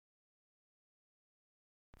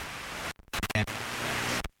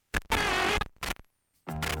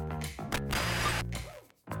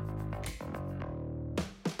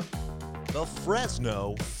the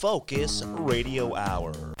Fresno Focus Radio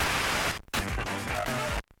Hour.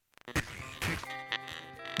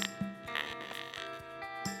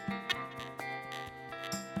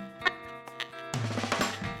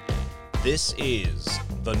 This is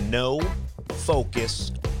the No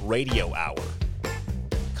Focus Radio Hour.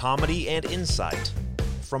 Comedy and insight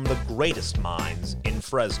from the greatest minds in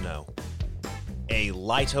Fresno. A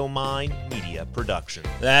Lightomine Media production.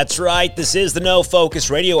 That's right, this is the No Focus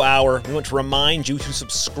Radio Hour. We want to remind you to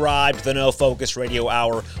subscribe to the No Focus Radio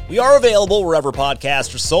Hour. We are available wherever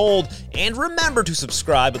podcasts are sold, and remember to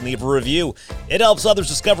subscribe and leave a review. It helps others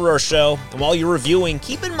discover our show, and while you're reviewing,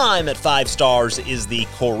 keep in mind that 5 stars is the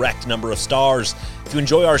correct number of stars. If you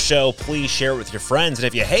enjoy our show, please share it with your friends, and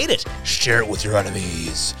if you hate it, share it with your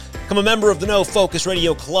enemies. Become a member of the No Focus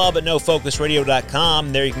Radio Club at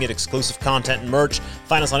nofocusradio.com. There you can get exclusive content and merch.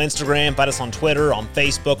 Find us on Instagram, find us on Twitter, on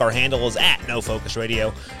Facebook. Our handle is at No Focus Radio.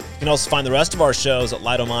 You can also find the rest of our shows at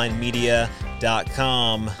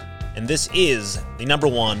lightominemedia.com. And this is the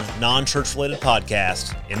 #1 non-church related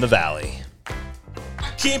podcast in the Valley.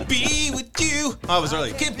 Can't be with you. Oh, I was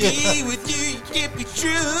early. Can't be with you. You can't be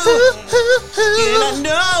true. And I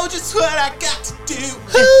know just what I got to do.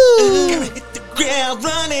 Gotta hit the ground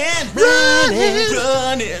running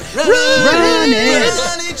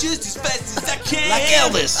just as fast as I can. Like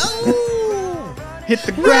Elvis. Oh. Hit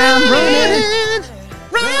the ground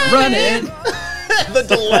running. The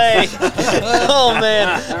delay. Oh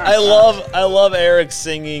man, I love Eric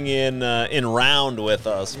singing in round with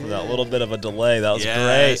us for that little bit of a delay. That was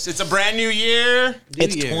great. It's a brand new year.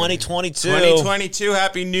 It's 2022. 2022.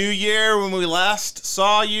 Happy New Year. When we last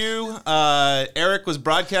saw you, Eric was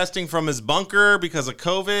broadcasting from his bunker because of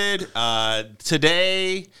COVID.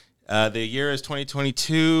 Today, the year is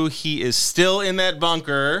 2022. He is still in that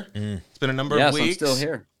bunker. It's been a number of weeks. Yes, I'm still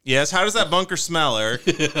here. Yes, how does that bunker smell, Eric?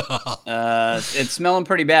 It's smelling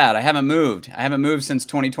pretty bad. I haven't moved since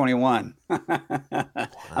 2021.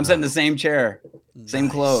 I'm sitting in the same chair, same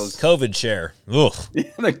clothes. COVID chair. Ugh.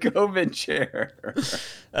 The COVID chair.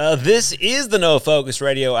 This is the No Focus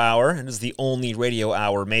Radio Hour. It is the only radio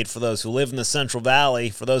hour made for those who live in the Central Valley,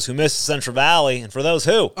 for those who miss the Central Valley, and for those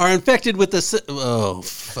who are infected with the... Oh,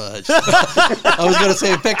 fudge. I was going to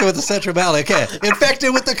say infected with the Central Valley. Okay.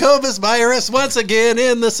 Infected with the COVID virus once again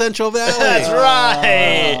in the Central Valley. That's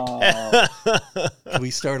right. Can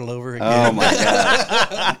we start all over again? Oh,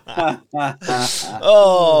 my God.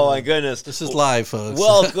 Oh, my goodness. This is live, folks.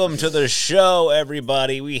 Welcome to the show,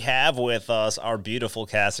 everybody. We have with us our beautiful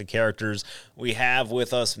cast of characters. We have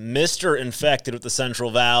with us Mr. Infected with the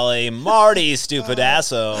Central Valley, Marty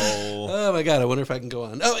Stupidasso. Oh, my God. I wonder if I can go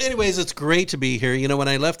on. Oh, anyways, it's great to be here. You know, when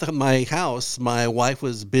I left my house, my wife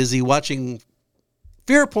was busy watching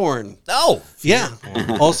fear porn. Oh. Yeah.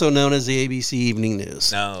 Also known as the ABC Evening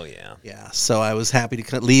News. Oh, yeah. Yeah. So I was happy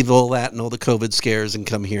to leave all that and all the COVID scares and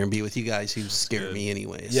come here and be with you guys who scared me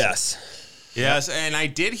anyways. Yes. Yes, and I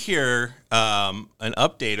did hear an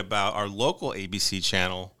update about our local ABC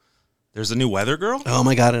channel. There's a new weather girl? Oh,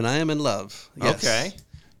 my God, and I am in love. Yes. Okay.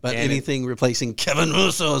 But anything replacing Kevin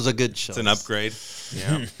Russo is a good choice. It's an upgrade.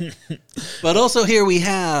 Yeah. But also here we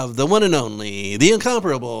have the one and only, the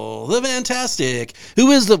incomparable, the fantastic,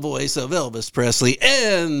 who is the voice of Elvis Presley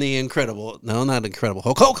and the incredible, no, not incredible,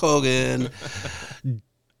 Hulk Hogan,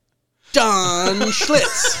 Don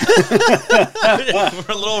Schlitz.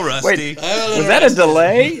 We're a little rusty. Wait, was that a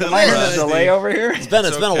delay? Am I hearing a delay over here? It's been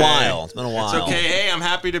a while. It's been a while. It's okay. Hey, I'm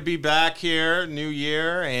happy to be back here, New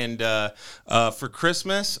Year, and for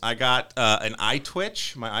Christmas, I got an eye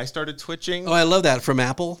twitch. My eye started twitching. Oh, I love that. From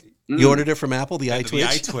Apple? You ordered it from Apple, the eye twitch? The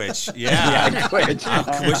eye twitch, yeah. The eye twitch.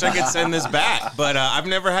 I wish I could send this back, but I've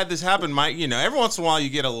never had this happen. Every once in a while you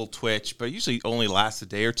get a little twitch, but usually only lasts a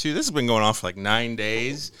day or two. This has been going on for like 9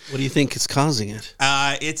 days. What do you think is causing it?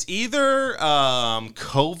 It's either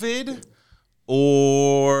COVID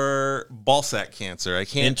or ball sack cancer. I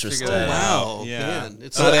can't Interesting. figure that out. Wow. Yeah. Man.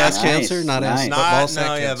 It's not ass cancer, not ass, but ball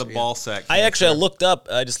sack cancer. The ball sack cancer. I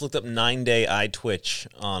just looked up 9-day eye twitch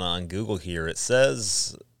on Google here. It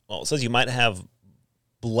says you might have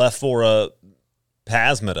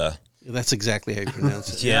blepharoplasmata. That's exactly how you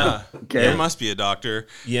pronounce it. Yeah. Okay. There must be a doctor.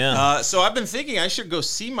 Yeah. So I've been thinking I should go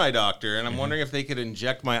see my doctor, and I'm wondering if they could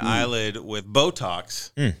inject my eyelid with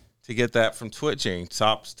Botox to get that from twitching,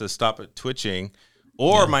 to stop it twitching,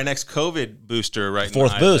 or my next COVID booster right in the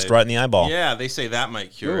eyelid. Fourth boost right in the eyeball. Yeah, they say that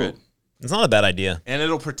might cure it. It's not a bad idea. And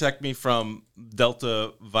it'll protect me from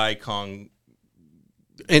Delta Vicon.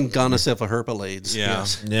 And gonocephalherpes. Yeah.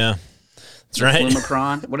 Yes. Yeah. That's right.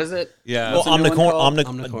 Flumicron. What is it? Yeah. Well,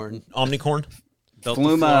 Omnicorn. Omnicorn.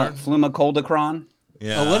 Flumacoldacron.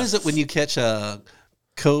 Yeah. Oh, what is it when you catch a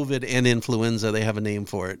COVID and influenza. They have a name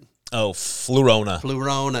for it. Oh, Flurona.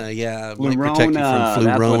 Flurona, yeah. Flurona, Might protect you from that's what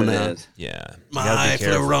it Flurona. is. Yeah. You My gotta be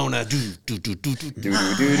careful. Flurona.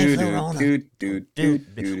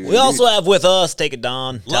 We also have with us, take it,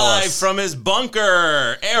 Don. Tell Live us. from his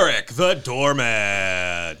bunker, Eric the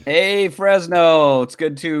doorman. Hey, Fresno. It's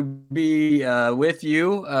good to be with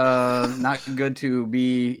you. Not good to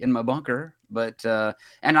be in my bunker, but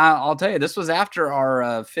and I'll tell you, this was after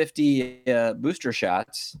our 50 booster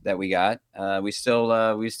shots that we got. We still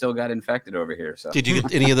got infected over here. So Did you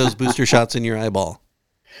get any of those booster shots in your eyeball?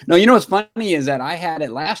 no, you know what's funny is that I had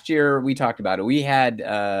it last year. We talked about it. We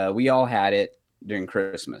all had it during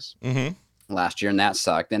Christmas last year, and that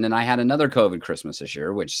sucked. And then I had another COVID Christmas this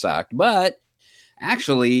year, which sucked. But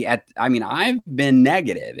actually, I've been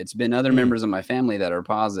negative. It's been other members of my family that are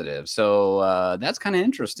positive. So that's kind of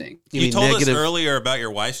interesting. You mean told negative- us earlier about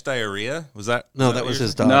your wife's diarrhea. Was that? No, that was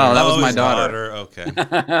his daughter. No, that was my his daughter. Okay.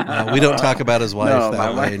 We don't talk about his wife No, that my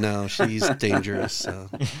way. wife- No, she's dangerous. So.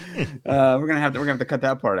 We're gonna have to cut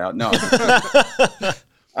that part out. No.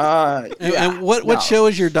 And what show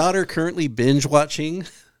is your daughter currently binge watching?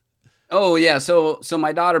 Oh yeah, so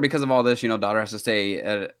my daughter, because of all this, daughter has to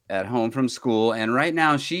stay at home from school, and right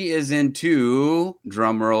now she is into,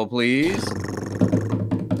 drum roll please,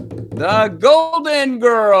 The Golden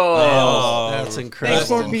Girls. Oh, That's Thanks incredible.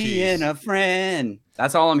 for Rest in being peace. a friend.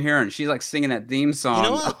 That's all I'm hearing. She's like singing that theme song. You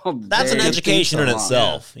know what? all That's an day. education in Theme song.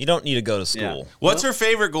 itself. You don't need to go to school. Yeah. What's her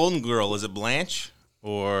favorite Golden Girl? Is it Blanche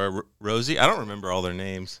or Rosie? I don't remember all their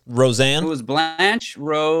names. It Roseanne? was Blanche,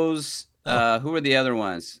 Rose. Who were the other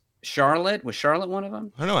ones? Charlotte? Was Charlotte one of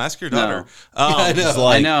them? I don't know. Ask your No. daughter. I know. It's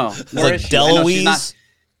like, I know. it's Where like is she? I know she's not- Deloise.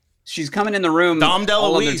 She's coming in the room. Dom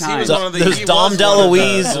all of the DeLuise. He time. was one of the. There's he Dom was one of the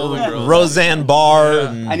DeLuise, Golden Girls. Roseanne Barr,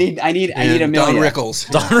 and I need And Amelia. Don Rickles.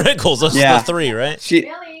 Don Rickles. Those Yeah. are the three, right?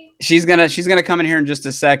 She's gonna come in here in just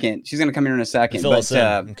a second. She's gonna come in a second. Fill But us in.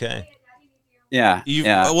 Okay. yeah, You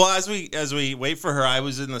yeah. well, as we wait for her, I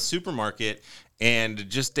was in the supermarket and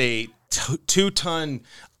just a 2-ton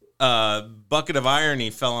bucket of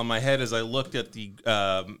irony fell on my head as I looked at the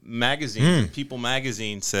magazine. People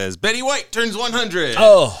magazine says Betty White turns 100.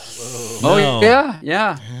 Oh, Oh no.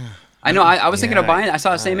 yeah. I know. I was thinking of buying it. I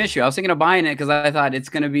saw the same issue. I was thinking of buying it because I thought it's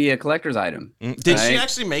going to be a collector's item. Did she Right.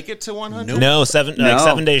 actually make it to 100? No, 7 No.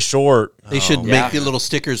 7 days short. They should yeah. make the little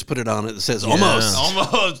stickers, put it on it that says almost.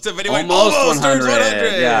 Almost. Betty White Almost almost turns 100.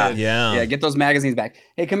 100. Yeah. Yeah. Get those magazines back.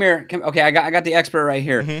 Hey, come here. Okay, I got the expert right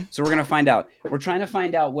here. So we're gonna find out. We're trying to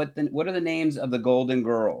find out what are the names of the Golden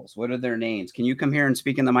Girls. What are their names? Can you come here and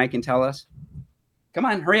speak in the mic and tell us? Come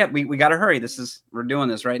on, hurry up. We gotta hurry. We're doing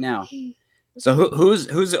this right now. So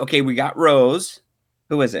who's okay? We got Rose.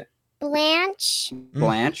 Who is it? Blanche,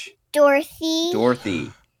 Blanche.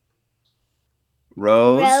 Dorothy,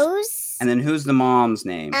 Rose. And then who's the mom's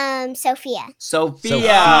name? Sophia. Sophia.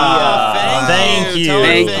 Thank you.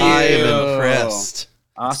 Thank you. I am impressed.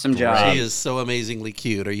 Awesome job. She is so amazingly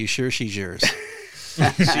cute. Are you sure she's yours? She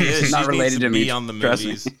is. Not She related needs to be me, on the trust me.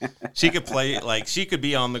 movies. She could play she could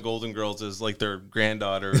be on the Golden Girls as like their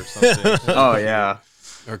granddaughter or something. Oh yeah.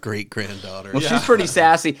 Or great granddaughter? Well, she's pretty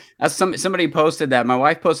sassy. Somebody posted that. My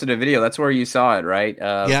wife posted a video. That's where you saw it, right?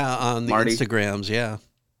 Yeah, on the Marty? Instagrams. Yeah,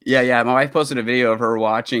 Yeah. My wife posted a video of her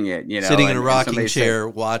watching it. sitting in a and rocking somebody chair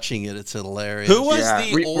watching it. It's hilarious. Who was Yeah.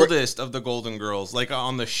 the We're- oldest of the Golden Girls? Like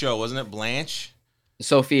on the show, wasn't it Blanche? said,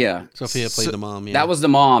 Sophia. Sophia played the mom. Yeah, That was the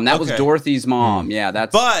mom. That was Okay. Dorothy's mom. Yeah,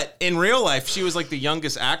 But in real life, she was like the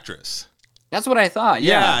youngest actress. that's what I thought.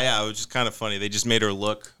 Yeah. It was just kind of funny. They just made her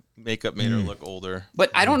makeup made her look older. But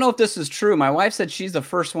I don't know if this is true. My wife said she's the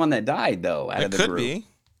first one that died, though. Out It of the could group. be.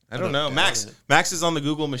 I don't know. Max is on the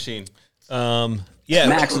Google machine. Yeah.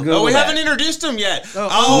 Max, Google Oh, we that. haven't introduced him yet.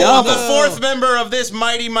 no. The fourth member of this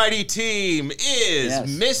mighty team is Yes.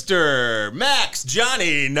 Mr. Max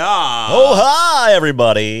Johnny Nah. Oh, hi,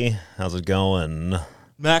 everybody. How's it going?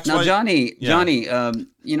 Max. Now, why- Johnny,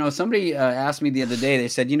 Yeah. somebody asked me the other day. They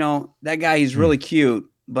said, that guy, he's really cute,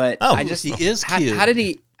 but Oh, I just he is how, cute. How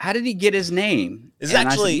did he get his name? It's And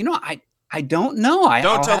actually- I said, I don't know. Don't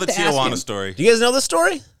I'll tell have the to ask Tijuana him. story. Do you guys know this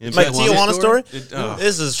story? My Tijuana Tijuana story? Oh.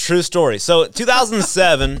 This is a true story. So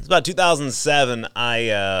 2007, it's about 2007,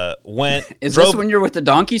 I went. Is drove, this when you're with the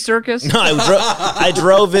donkey circus? No, I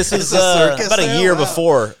drove. This is circus about a there? year Wow.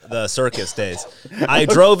 before the circus days. I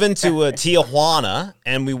drove into Tijuana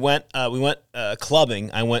and we went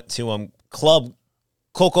clubbing. I went to Club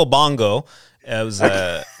Coco Bongo. It was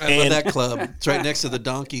I love that club. It's right next to the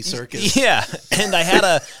donkey circus. yeah, and I had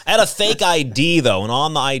a fake ID though, and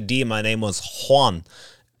on the ID my name was Juan.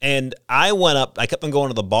 And I went up. I kept on going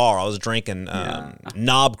to the bar. I was drinking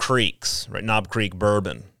Knob Creeks, right? Knob Creek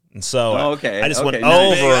bourbon. And so okay, I just went okay,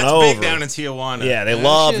 nice. over and That's over. big down in Tijuana. Yeah, they Yeah,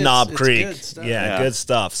 love shit, Knob it's Creek. good stuff. Yeah, Yeah. good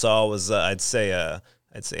stuff. So I was, I'd say a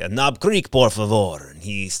Knob Creek, por favor. And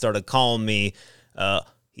he started calling me.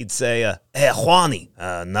 He'd say, "Hey, Juani,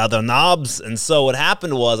 another knobs." And so what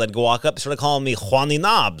happened was I'd go walk up, he started calling me Juani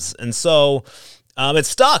Knobs, and so it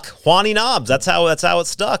stuck. Juani Knobs. That's how it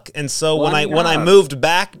stuck. And so when I Knobs. moved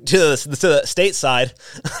back to the stateside,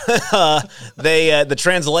 the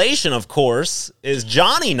translation, of course, is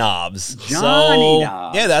Johnny Knobs. Johnny so,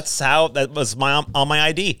 Knobs. Yeah, that was on my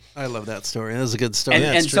ID. I love that story. That was a good story. And, Yeah,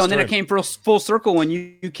 and it's so true then it story. came full circle when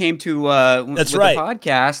you came to That's with right. the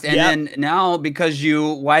podcast, and Yep. then now because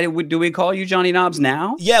why do we call you Johnny Knobs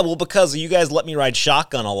now? Yeah, well, because you guys let me ride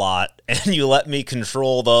shotgun a lot, and you let me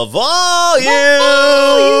control the volume.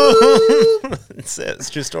 It's a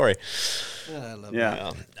true story. I love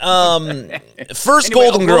Yeah. First Anyway,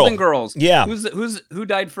 Golden Girl. Golden Girls. Yeah. Who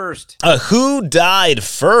died first? Who died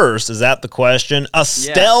first? Is that the question?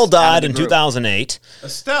 Estelle out of died the in group. 2008.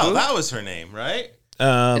 Estelle, that was her name, right?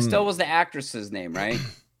 Estelle was the actress's name, right?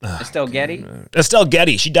 Estelle Getty. Estelle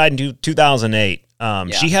Getty. She died in 2008.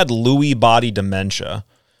 She had Lewy body dementia.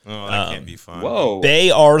 Oh, that can't be fun. Whoa.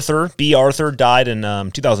 B. Arthur died in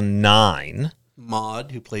 2009.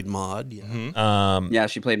 Maud, who played Maud. Yeah. Mm-hmm. Yeah,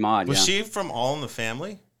 she played Maud. Was yeah. she from All in the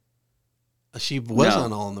Family? She was No.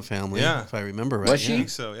 on All in the Family, Yeah. if I remember right. Was I she? think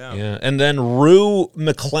so, yeah. Yeah, and then Rue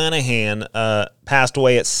McClanahan passed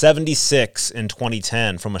away at 76 in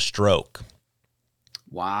 2010 from a stroke.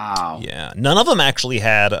 Wow. Yeah, none of them actually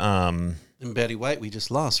had. And Betty White, we just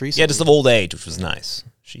lost recently. Yeah, just of old age, which was nice.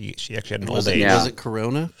 She actually had an was old it, age. Yeah. was it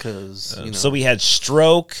Corona? Because So we had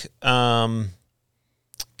stroke,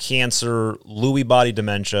 cancer, Lewy body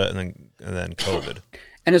dementia, and then COVID.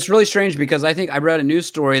 And it's really strange because I think I read a news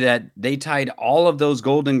story that they tied all of those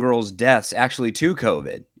Golden Girls deaths actually to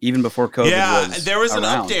COVID, even before COVID Yeah, was there was an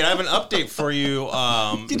around. update. I have an update for you.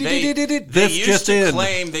 They This just in.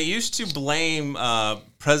 They used to blame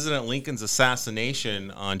President Lincoln's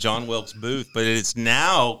assassination on John Wilkes Booth, but it's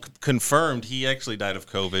now confirmed he actually died of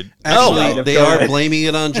COVID. Actually, Oh. they are blaming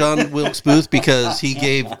it on John Wilkes Booth because he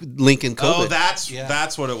gave Lincoln COVID. Oh,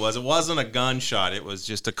 that's what it was. It wasn't a gunshot. It was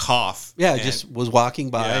just a cough. Yeah, And just was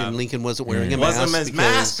walking by Yeah. and Lincoln wasn't wearing a mask. Wasn't his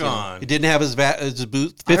because, mask on. He didn't have his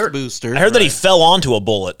fifth booster. I heard that he fell onto a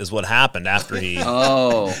bullet, is what happened after he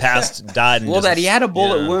Oh. died. And Well, just- that he had a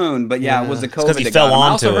bullet yeah. wound, but yeah, it was the COVID 'cause he that fell got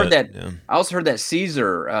him. onto it. I also heard that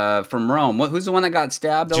Caesar from Rome. Who's the one that got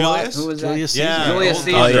stabbed a lot? Julius? Who was Julius that? Caesar. Yeah. Julius Oh,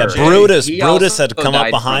 Caesar. Oh yeah, Jay. Brutus. He Brutus also had come up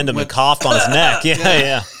died behind from- him and coughed on his neck.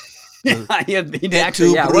 Yeah. he Et actually,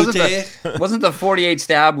 tu, yeah, Brute? wasn't the 48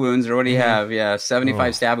 stab wounds or what do you have? Yeah,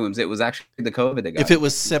 75 stab wounds. It was actually the COVID that got If it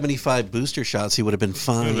was 75 booster shots, he would have been It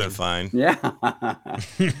would have fine. been fine.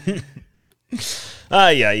 Yeah.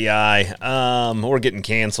 We're getting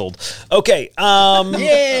canceled. Okay.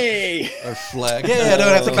 Yay! Or flag. Yeah, I don't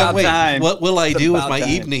have to about come. Wait, time. what will I do with about my time.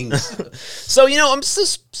 evenings? So I'm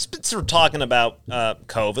just sort of talking about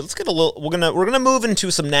COVID. Let's get a little. We're gonna move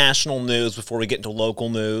into some national news before we get into local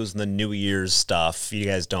news and the New Year's stuff. If you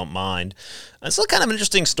guys don't mind, it's kind of an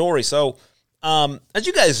interesting story. So, as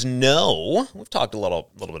you guys know, we've talked a little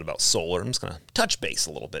bit about solar. I'm just gonna touch base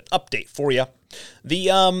a little bit. Update for you.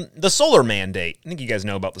 The solar mandate. I think you guys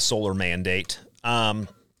know about the solar mandate.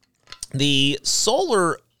 The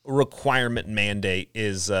solar requirement mandate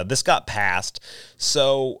is this got passed.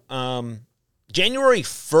 So January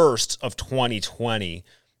 1st of 2020,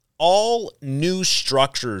 all new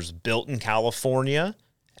structures built in California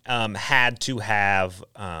had to have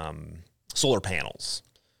solar panels.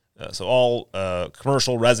 So all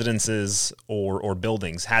commercial residences or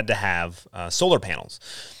buildings had to have solar panels.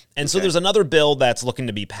 And so there's another bill that's looking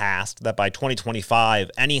to be passed that by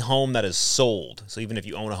 2025, any home that is sold, so even if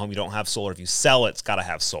you own a home, you don't have solar, if you sell it, it's got to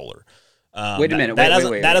have solar. Wait a minute. That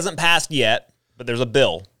hasn't passed yet, but there's a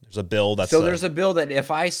bill. There's a bill that's... So there's a bill that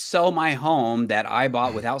if I sell my home that I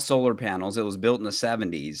bought without solar panels, it was built in the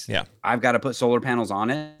 70s. Yeah. I've got to put solar panels on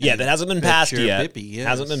it. Yeah, that hasn't been That's passed your yet. bippy, yes.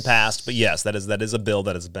 Hasn't been passed, but yes, that is a bill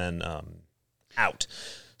that has been out.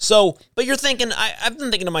 So, but you're thinking, I've been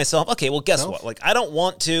thinking to myself, okay, well, guess what? Like, I don't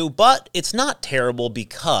want to, but it's not terrible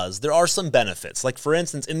because there are some benefits. Like, for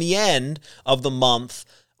instance, in the end of the month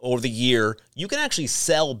or the year, you can actually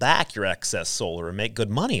sell back your excess solar and make good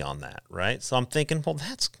money on that, right? So I'm thinking, well,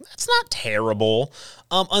 that's not terrible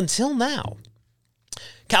until now.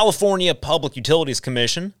 California Public Utilities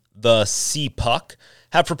Commission, the CPUC,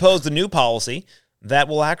 have proposed a new policy that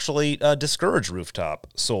will actually discourage rooftop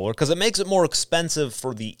solar because it makes it more expensive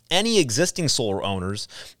for any existing solar owners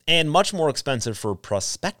and much more expensive for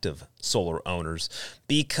prospective solar owners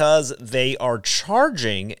because they are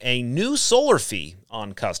charging a new solar fee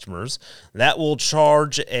on customers that will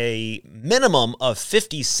charge a minimum of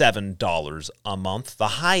 $57 a month, the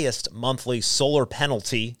highest monthly solar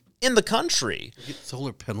penalty in the country.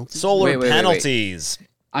 Solar penalties? Solar Wait. penalties.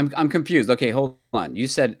 I'm confused. Okay, hold on. You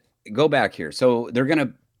said go back here. So they're going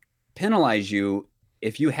to penalize you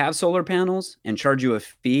if you have solar panels and charge you a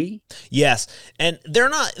fee? Yes, and they're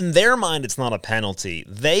not, in their mind, it's not a penalty.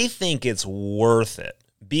 They think it's worth it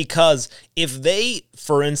because if they,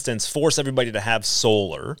 for instance, force everybody to have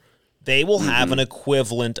solar, they will have an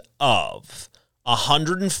equivalent of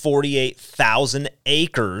 148,000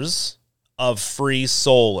 acres of free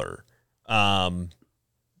solar, of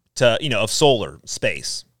solar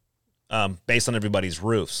space, based on everybody's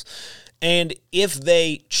roofs. And if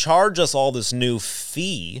they charge us all this new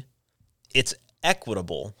fee, it's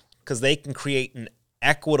equitable because they can create an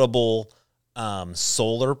equitable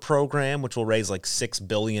solar program, which will raise like $6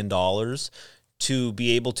 billion to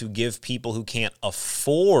be able to give people who can't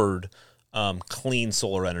afford clean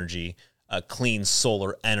solar energy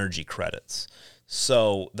credits.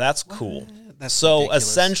 So that's cool. That's so ridiculous.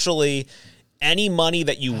 essentially, any money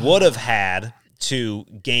that you would have had to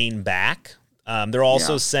gain back, they're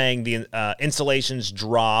also saying the installations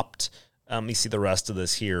dropped. Let me see the rest of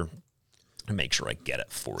this here and make sure I get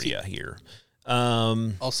it for you here.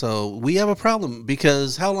 Also, we have a problem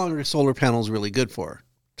because how long are solar panels really good for?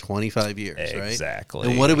 25 years, right? Exactly.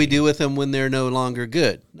 And what do we do with them when they're no longer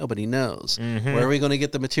good? Nobody knows. Where are we going to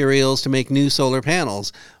get the materials to make new solar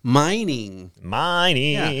panels? Mining.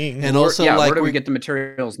 Yeah. And also, where do we get the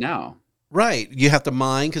materials now? Right. You have to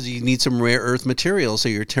mine because you need some rare earth materials. So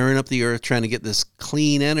you're tearing up the earth trying to get this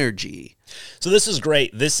clean energy. So this is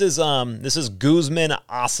great. This is Guzman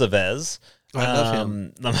Aceves. I love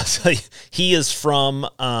him. I'm gonna tell you, he is from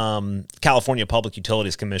California Public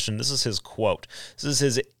Utilities Commission. This is his quote. This is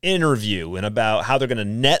his interview and about how they're going to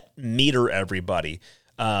net meter everybody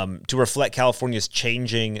to reflect California's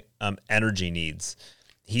changing energy needs.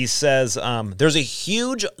 He says, there's a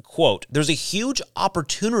huge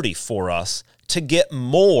opportunity for us to get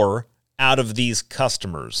more out of these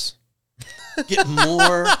customers. Get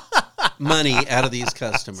more money out of these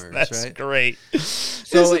customers, That's right? great.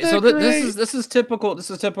 So this is typical.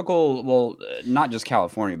 This is typical. Well, not just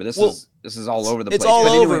California, but this is all over the place. It's all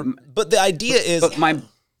But over. anyway, But the idea is, but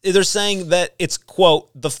they're saying that it's, quote,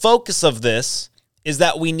 the focus of this is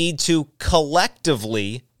that we need to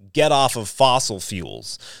collectively get off of fossil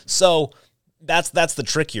fuels. So that's the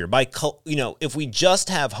trick here. If we just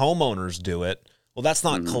have homeowners do it, well, that's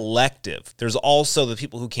not collective. There's also the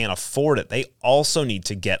people who can't afford it. They also need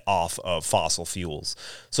to get off of fossil fuels.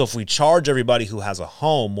 So if we charge everybody who has a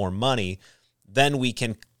home more money, then we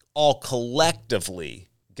can all collectively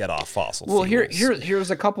get off fossil fuels. Well,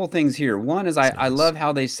 here's a couple things here. One is I love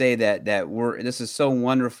how they say that this is so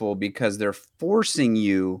wonderful because they're forcing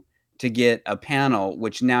you to get a panel,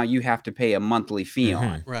 which now you have to pay a monthly fee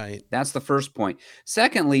on. Right. That's the first point.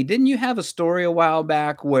 Secondly, didn't you have a story a while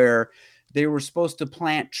back where they were supposed to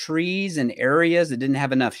plant trees in areas that didn't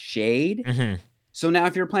have enough shade? So now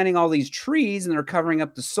if you're planting all these trees and they're covering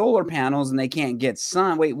up the solar panels and they can't get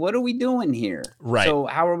sun, wait, what are we doing here? Right. So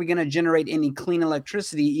how are we going to generate any clean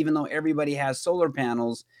electricity even though everybody has solar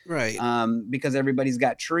panels? Right. Because everybody's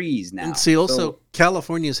got trees now. And see, also,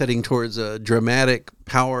 California is heading towards a dramatic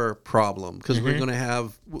power problem because we're going to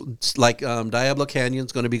have, like, Diablo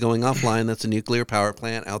Canyon's going to be going offline. That's a nuclear power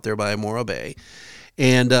plant out there by Morro Bay.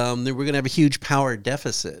 And then we're going to have a huge power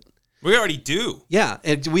deficit. We already do. Yeah,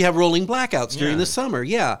 and we have rolling blackouts during the summer.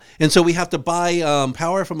 Yeah, and so we have to buy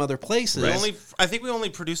power from other places. I think we only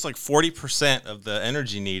produce like 40% of the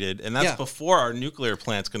energy needed, and that's before our nuclear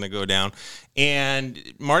plant's going to go down. And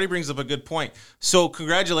Marty brings up a good point. So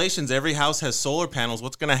congratulations, every house has solar panels.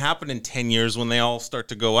 What's going to happen in 10 years when they all start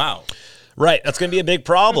to go out? Right, that's going to be a big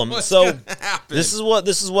problem. What's so gonna happen? this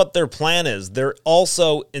is what their plan is. They're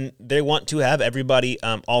also they want to have everybody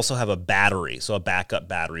also have a battery, so a backup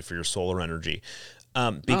battery for your solar energy.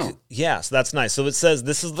 Yeah, so that's nice. So it says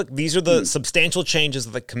these are the substantial changes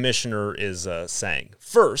that the commissioner is saying.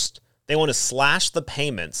 First, they want to slash the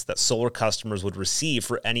payments that solar customers would receive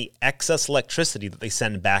for any excess electricity that they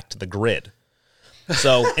send back to the grid.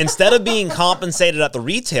 So instead of being compensated at the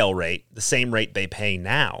retail rate, the same rate they pay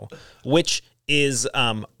now, which is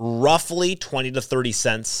roughly 20 to 30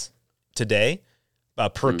 cents today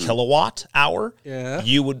per kilowatt hour,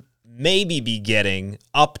 you would maybe be getting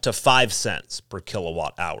up to 5 cents per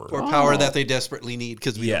kilowatt hour. Or power that they desperately need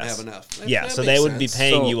because we don't Yes. have enough. Yeah, That so makes they would be sense.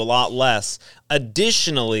 paying you a lot less.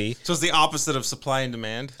 Additionally, So it's the opposite of supply and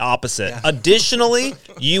demand. opposite. Additionally,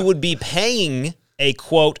 you would be paying a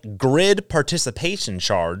quote grid participation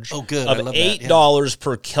charge Oh, good. I of love that, yeah. $8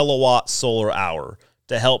 per kilowatt solar hour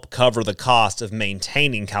to help cover the cost of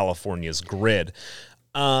maintaining California's grid.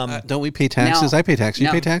 Don't we pay taxes? Now- I pay taxes. You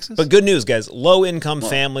now- pay taxes? But good news, guys. Low-income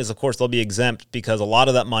families, of course, they'll be exempt because a lot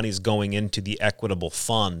of that money is going into the equitable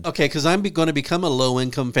fund. Okay, because I'm going to become a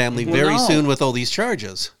low-income family very no. soon with all these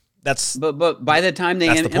charges. That's But by the time they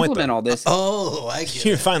That's the point, implement though. all this, Oh, I get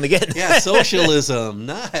you're it. finally getting. Yeah, socialism.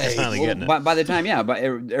 Nice. Finally well, getting it. by the time, yeah, but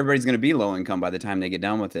everybody's going to be low income by the time they get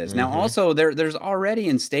done with this. Now, also there's already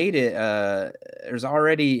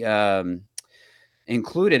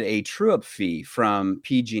included a true-up fee from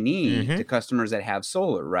PG&E to customers that have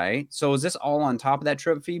solar, right? So is this all on top of that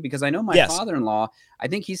true-up fee? Because I know my Yes. father-in-law, I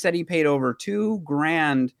think he said he paid over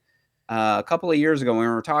 $2,000 a couple of years ago when we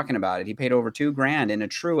were talking about it. He paid over $2,000 in a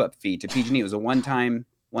true-up fee to PG&E. It was a one-time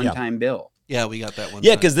bill. Yeah, we got that one.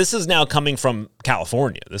 Yeah, time. because this is now coming from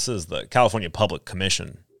California. This is the California Public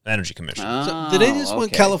Commission, Energy Commission. So do they just want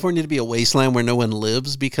okay. California to be a wasteland where no one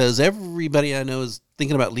lives? Because everybody I know is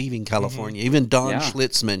thinking about leaving California. Even Don Yeah.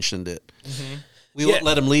 Schlitz mentioned it. We Yeah. won't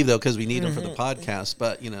let him leave though because we need him for the podcast.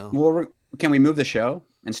 But Well, can we move the show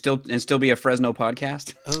and still be a Fresno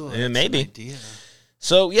podcast? oh, Yeah, that's maybe. an idea.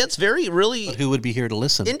 So yeah, it's really But who would be here to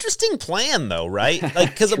listen? interesting plan though, right? Like,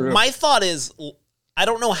 because True. my thought is, I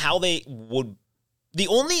don't know how they would. The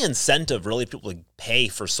only incentive really for people to pay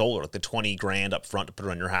for solar, like the $20,000 up front to put it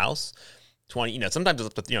on your house, 20, sometimes it's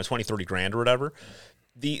up to 20, 30 grand or whatever.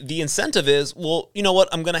 The incentive is, well, you know what?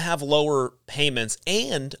 I'm going to have lower payments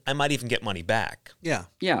and I might even get money back. Yeah.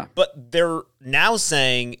 Yeah. But they're now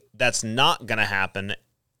saying that's not going to happen,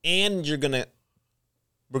 and we're going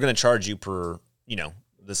to charge you per,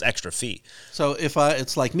 this extra fee. So if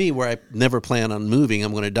it's like me where I never plan on moving,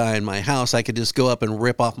 I'm going to die in my house, I could just go up and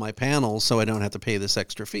rip off my panels so I don't have to pay this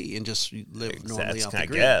extra fee and just live normally That's, off the I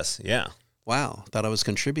grid. get, yeah. Wow, thought I was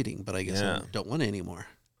contributing, but I guess Yeah. I don't want it anymore.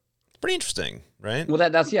 Pretty interesting, right? Well,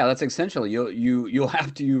 that's essentially you'll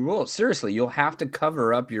have to seriously you'll have to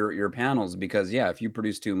cover up your panels because if you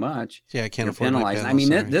produce too much, Yeah, I can't you're afford my penalized. panels. I mean,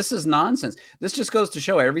 sorry. this is nonsense. This just goes to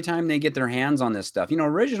show every time they get their hands on this stuff.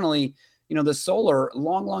 Originally, the solar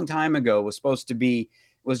long time ago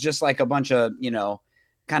was just like a bunch of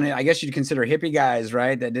kind of, I guess you'd consider hippie guys,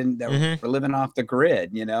 right? That were living off the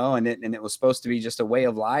grid, and it was supposed to be just a way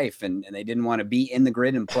of life, and they didn't want to be in the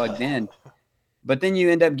grid and plugged in. But then you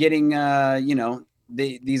end up getting,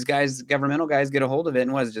 these guys, governmental guys, get a hold of it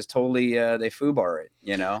and was just totally they foobar it,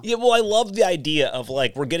 Yeah, well, I love the idea of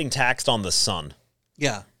like we're getting taxed on the sun.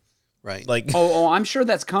 Yeah, right. Like, Oh, I'm sure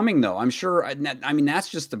that's coming though. I'm sure. I mean, that's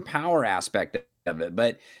just the power aspect of it.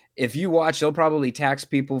 But if you watch, they'll probably tax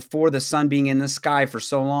people for the sun being in the sky for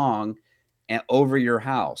so long and over your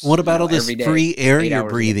house. What about all this every day, free air 8 you're hours a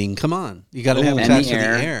day. breathing? Come on, you got to have a And tax the for the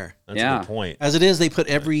air. air. that's Yeah. a good point. As it is, they put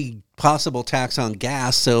every possible tax on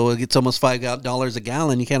gas, so it's almost $5 a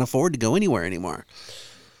gallon. You can't afford to go anywhere anymore.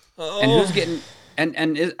 And who's getting?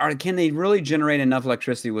 Can they really generate enough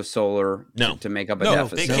electricity with solar No. to make up a No,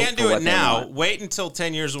 deficit? they can't for do what it they now. want? Wait until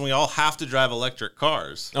 10 years when we all have to drive electric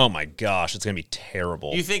cars. Oh my gosh, it's gonna be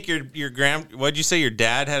terrible. You think your what'd you say your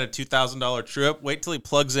dad had a $2,000 true up? Wait till he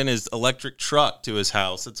plugs in his electric truck to his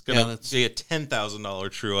house. It's Yeah, gonna that's- be a $10,000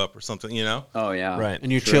 true up or something, Oh yeah, Right.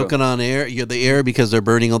 And you're True. choking on air, the air because they're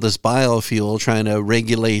burning all this biofuel, trying to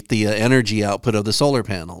regulate the energy output of the solar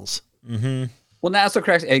panels. Well, that's what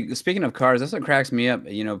cracks. Speaking of cars, that's what cracks me up.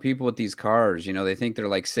 People with these cars, they think they're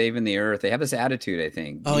like saving the earth. They have this attitude, I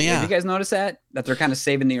think. Oh, yeah. Have you guys noticed that they're kind of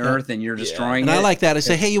saving the earth and you're destroying And it? I like that. I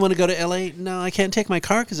say, hey, you want to go to LA? No, I can't take my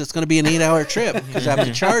car because it's going to be an 8-hour trip because I have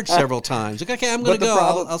to charge several times. Like, okay, I'm going But to the go.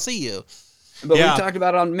 problem- I'll see you. But Yeah. we talked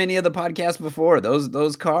about it on many of the podcasts before.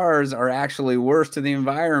 Those cars are actually worse to the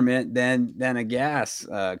environment than a gas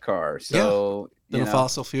car. So Than a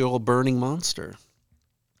fossil fuel burning monster.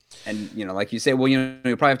 and like you say, well, you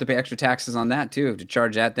probably have to pay extra taxes on that too to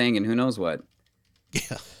charge that thing, and who knows what.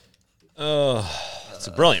 Yeah. Oh, it's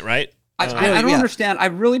brilliant, right? I don't yeah. understand. I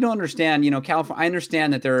really don't understand. California. I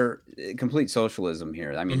understand that they're complete socialism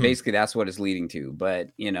here. I mean, basically that's what it's leading to. But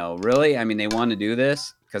really, I mean, they want to do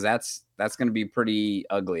this because that's going to be pretty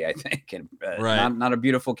ugly, I think, and Right. not a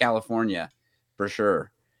beautiful California, for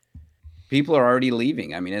sure. People are already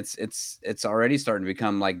leaving. I mean, it's already starting to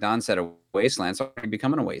become, like Don said, a wasteland. It's already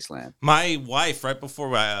becoming a wasteland. My wife, right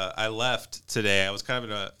before I left today, I was kind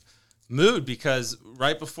of in a mood because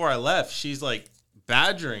right before I left, she's like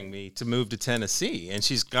badgering me to move to Tennessee, and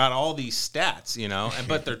she's got all these stats,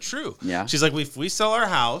 but they're true. Yeah. She's like, if we sell our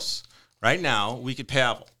house right now, we could pay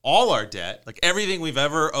off all our debt, like everything we've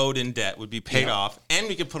ever owed in debt would be paid off, and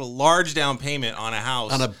we could put a large down payment on a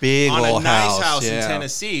house, on a big old nice house in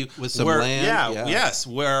Tennessee with some where, land. Yes,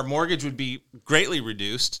 where our mortgage would be greatly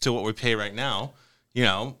reduced to what we pay right now.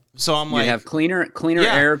 So I'm like, you have cleaner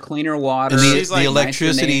air, cleaner water. And She's like, the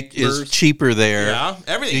electricity is cheaper there. Yeah,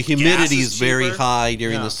 everything. The humidity Gas is very cheaper. high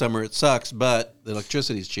during the summer. It sucks, but the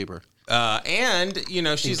electricity is cheaper. And she's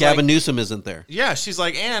and Gavin like, Newsom isn't there. yeah, she's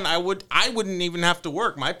like, and I wouldn't even have to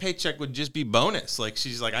work. My paycheck would just be bonus. Like,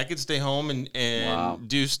 she's like, I could stay home and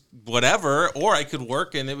do whatever, or I could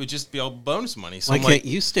work and it would just be all bonus money. So Why I'm can't like,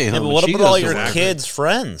 you stay home? Yeah, but when what she about all goes to your work? kids'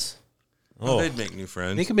 friends? oh, they'd make new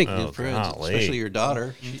friends. They can make new friends, golly. especially your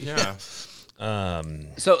daughter. Yeah.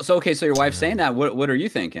 So okay, so your wife's saying that. What are you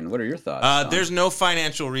thinking? What are your thoughts? There's no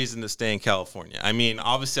financial reason to stay in California. I mean,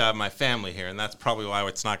 obviously I have my family here, and that's probably why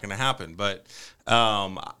it's not going to happen. But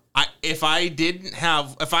if I didn't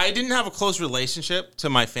have a close relationship to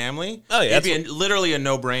my family, it'd be literally a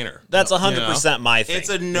no-brainer. That's 100% my thing. It's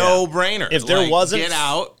a no-brainer. If there wasn't, get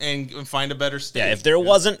out and find a better state. Yeah, if there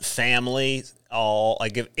wasn't family,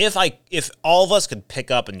 if all of us could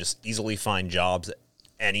pick up and just easily find jobs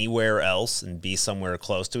anywhere else and be somewhere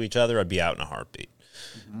close to each other, I'd be out in a heartbeat.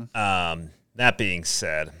 Mm-hmm. That being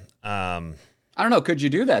said, I don't know. Could you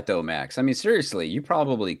do that though, Max? I mean, seriously, you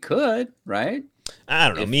probably could, right? I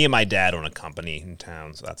don't know. Me and my dad own a company in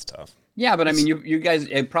town, so that's tough. Yeah, but I mean, you guys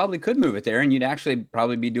probably could move it there, and you'd actually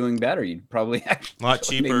probably be doing better. You'd probably actually a lot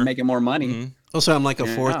cheaper, making more money. Mm-hmm. Also, I'm like a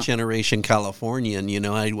fourth generation Californian.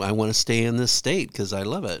 I want to stay in this state because I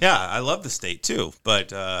love it. Yeah, I love the state too,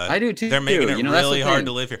 but I do too. They're making it that's the really hard thing.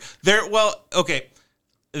 to live here.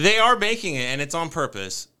 They are making it, and it's on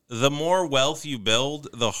purpose. The more wealth you build,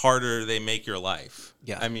 the harder they make your life.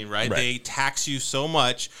 Yeah. I mean, right? They tax you so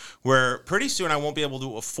much where pretty soon I won't be able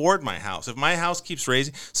to afford my house. If my house keeps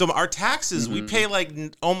raising. So our taxes, we pay like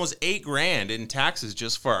almost $8,000 in taxes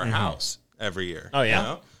just for our house every year. Oh, yeah? You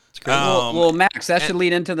know? Well, Max, that should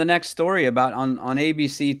lead into the next story about on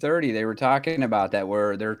ABC 30. They were talking about that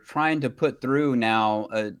where they're trying to put through now.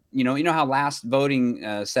 You know how last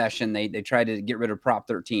voting session they tried to get rid of Prop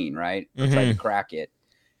 13, right? Or tried to crack it,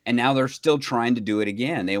 and now they're still trying to do it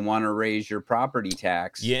again. They want to raise your property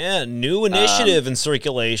tax. Yeah, new initiative in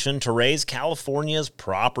circulation to raise California's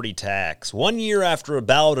property tax. 1 year after a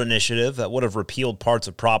ballot initiative that would have repealed parts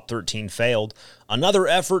of Prop 13 failed, another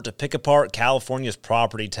effort to pick apart California's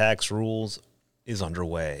property tax rules is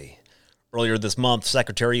underway. Earlier this month,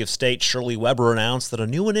 Secretary of State Shirley Weber announced that a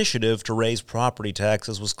new initiative to raise property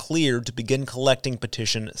taxes was cleared to begin collecting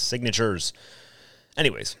petition signatures.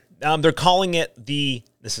 Anyways, they're calling it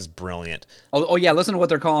this is brilliant. Oh yeah, listen to what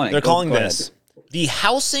they're calling it. They're calling Go this ahead. the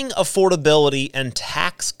Housing Affordability and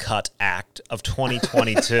Tax Cut Act of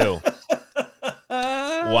 2022.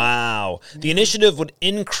 Wow. The initiative would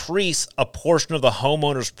increase a portion of the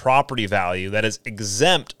homeowner's property value that is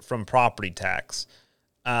exempt from property tax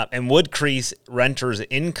and would increase renters'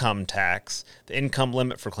 income tax. The income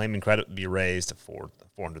limit for claiming credit would be raised to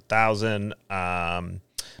 $400,000.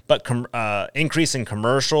 But increase in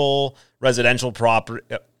commercial, residential property.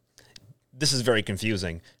 This is very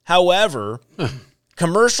confusing. However,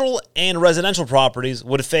 commercial and residential properties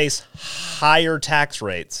would face higher tax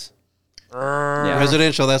rates. Yeah.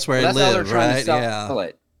 Residential, that's where I That's how they're live, trying right? to sell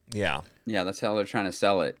it. Yeah. Yeah, that's how they're trying to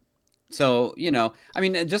sell it. So, I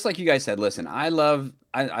mean, just like you guys said, listen, I love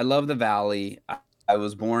the Valley. I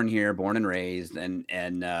was born here, born and raised, and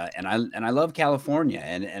I love California,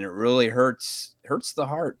 and it really hurts the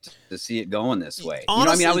heart to see it going this way.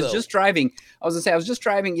 Honestly, I was just driving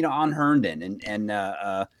on Herndon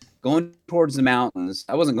and going towards the mountains.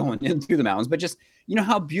 I wasn't going into the mountains, but just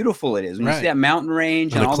how beautiful it is when you see that mountain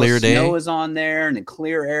range and all the snow is on there and the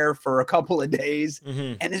clear air for a couple of days.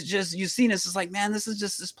 And it's just, you've seen this. It's like, man,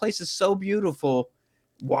 this place is so beautiful.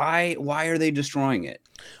 Why are they destroying it?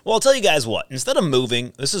 Well, I'll tell you guys what. Instead of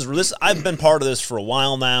moving, this I've been part of this for a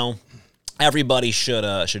while now. Everybody should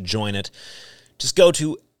join it. Just go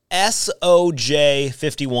to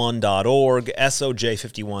SOJ51.org,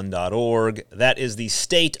 SOJ51.org. That is the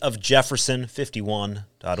State of Jefferson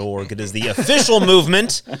 51.org. It is the official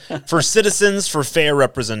movement for Citizens for Fair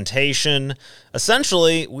Representation.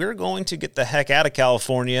 Essentially, we're going to get the heck out of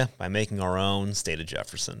California by making our own State of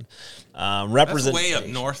Jefferson. That's way up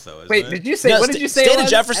north, though, isn't Wait, it? did you say, what did you say? State of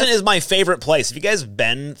Jefferson is my favorite place. Have you guys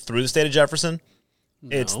been through the State of Jefferson?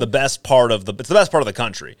 No. It's the best part of the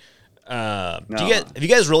country. Do you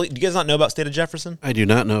guys not know about State of Jefferson? I do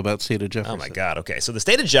not know about State of Jefferson. Oh my God. Okay. So the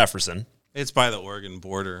State of Jefferson It's by the Oregon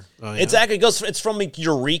border. Oh, yeah. It's actually it's from like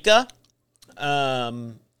Eureka,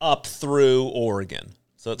 up through Oregon.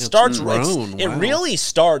 So it starts. grown, It wow. really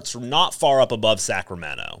starts not far up above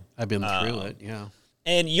Sacramento, I've been through it. Yeah.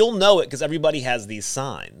 and you'll know it because everybody has these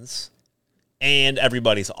signs, and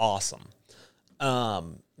everybody's awesome.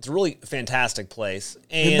 It's a really fantastic place.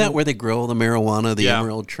 And Isn't that where they grow the marijuana, the Yeah.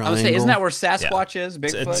 Emerald I Triangle? would say, isn't that where Sasquatch is?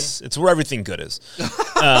 Bigfoot. it's where everything good is.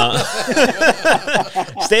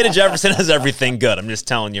 State of Jefferson has everything good. I'm just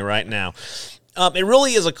telling you right now. It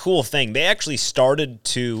really is a cool thing. They actually started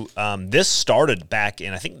to. This started back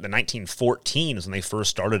in I think the 1914s when they first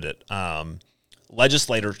started it.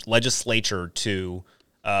 Legislature to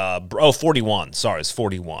 41. Sorry, it's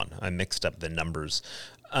 41. I mixed up the numbers.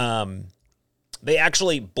 They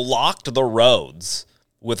actually blocked the roads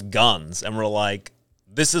with guns and were like,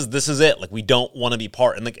 "This is it. Like, we don't want to be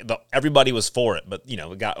part." And like everybody was for it, but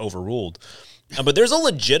it got overruled. But there's a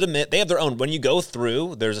legitimate. They have their own. When you go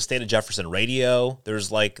through, there's a State of Jefferson radio.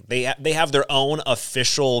 There's like they have their own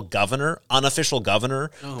unofficial governor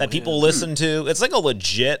that people listen to. It's like a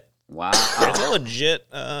legit. Wow. It's a legit.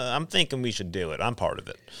 I'm thinking we should do it. I'm part of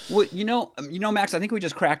it. Well, Max, I think we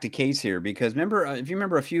just cracked a case here because remember, if you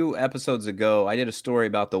remember a few episodes ago, I did a story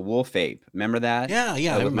about the wolf ape. Remember that? Yeah,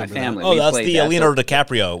 I with my remember that. family. Oh, We that's played the that. Leonardo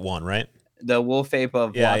DiCaprio one, right? The wolf ape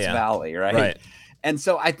of Yeah, Watts yeah. Valley, right? Right. And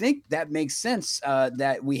so I think that makes sense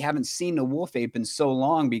that we haven't seen the wolf ape in so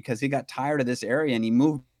long because he got tired of this area and he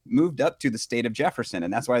moved up to the state of Jefferson,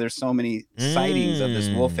 and that's why there's so many sightings of this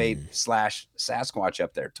wolf ape / Sasquatch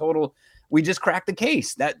up there. We just cracked the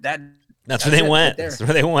case. That's where they it went. right there. That's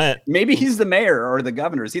where they went. Maybe he's the mayor or the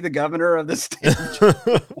governor. Is he the governor of the state?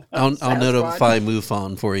 I'll Sasquatch? notify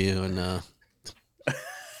MUFON for you and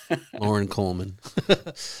Lauren Coleman.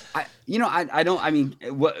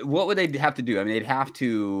 What would they have to do? I mean, they'd have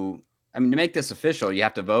to. I mean, to make this official, you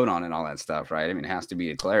have to vote on it and all that stuff, right? I mean, it has to be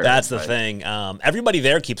declared. That's the thing. Everybody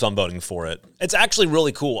there keeps on voting for it. It's actually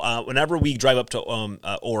really cool. Whenever we drive up to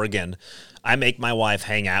Oregon, I make my wife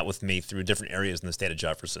hang out with me through different areas in the state of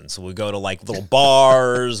Jefferson. So we go to like little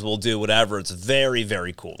bars, we'll do whatever. It's very,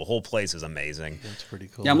 very cool. The whole place is amazing. That's pretty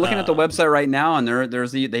cool. Yeah, I'm looking at the website right now, and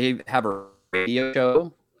they have a radio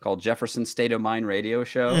show called Jefferson State of Mind Radio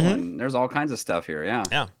Show, and there's all kinds of stuff here. Yeah,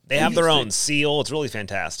 Yeah, they have their own seal. It's really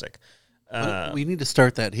fantastic. We need to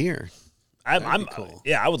start that here. I'm cool.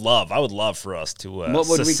 Yeah, I would love for us to. what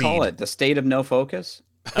would we call it? The state of no focus?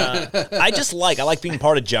 I like being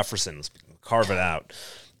part of Jefferson. Let's carve it out.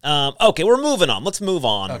 Okay, we're moving on. Let's move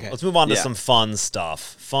on. Okay. Let's move on to Yeah. some fun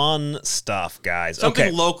stuff, guys. Something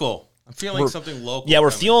okay. local. I'm feeling something local. Yeah, we're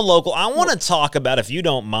coming. feeling local. I want to talk about, if you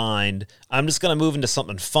don't mind, I'm just going to move into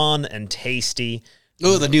something fun and tasty.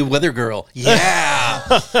 Oh, the new weather girl. Yeah.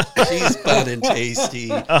 She's fun and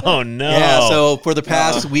tasty. Oh, no. Yeah, so for the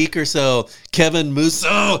past week or so, Kevin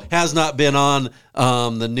Musso has not been on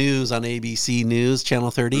the news on ABC News, Channel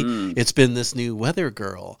 30. It's been this new weather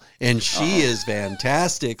girl, and she is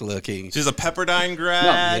fantastic looking. She's a Pepperdine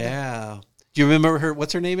grad. Yeah. Do you remember her?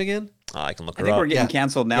 What's her name again? I can look I her think up. we're getting Yeah.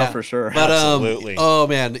 canceled now for sure. But Absolutely. oh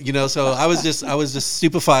man, so I was just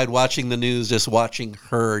stupefied watching the news, just watching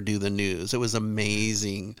her do the news. It was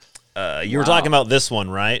amazing. You were talking about this one,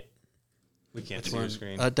 right? We can't see your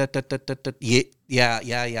screen. Yeah.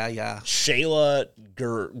 Shayla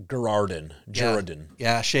Gerardin.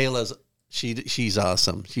 Yeah, Shayla's she's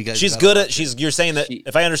awesome. She's good at. You're saying that,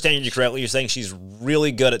 if I understand you correctly, you're saying she's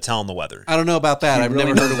really good at telling the weather. I don't know about that. I've really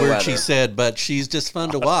never heard knows a the word she weather. said, but she's just fun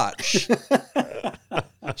to watch.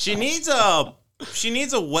 She needs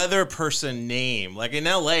a weather person name. Like in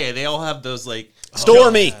LA, they all have those like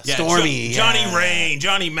Stormy. Yeah, Stormy, Johnny yeah. Rain,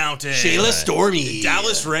 Johnny Mountain, Shayla Stormy.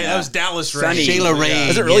 Dallas Rain. That was Dallas Rain. Sunny. Shayla Rain.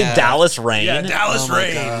 Is it really Yeah. Dallas Rain? Yeah, Dallas Oh my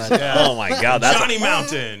Rain. God. Yeah. Oh my God, that's Johnny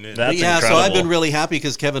Mountain. That's Yeah, incredible. so I've been really happy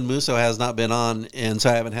because Kevin Musso has not been on, and so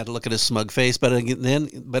I haven't had to look at his smug face. But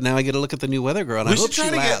now I get to look at the new weather girl, and We I hope should try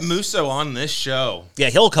she to get lasts. Musso on this show. Yeah,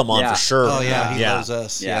 he'll come on Yeah. for sure. Oh yeah, he yeah. loves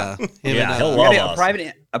us. Yeah. Yeah, Yeah, he'll We love gotta us.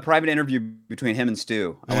 get a private interview between him and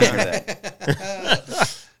Stu. I want to hear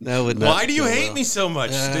that. That would not Why do you go hate well. me so much,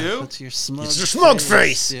 Stu? It's your smug. It's your smug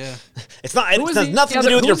face. Yeah, It's not. It Who is has the nothing to other-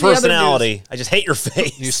 do with your who's the other personality. I just hate your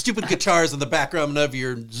face. your stupid guitars in the background of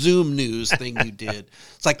your Zoom news thing you did.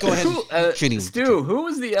 It's like, go ahead, Stu, who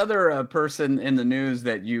was the other person in the news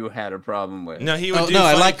that you had a problem with? No, he would Oh, do no,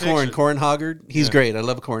 I funny like Corn. pictures. Corn Hoggard. He's great. I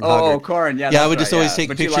love Corn Oh, Hoggard. Corn. Yeah, Yeah, I that's would just right, always yeah. take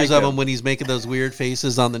But you pictures like of him when he's making those weird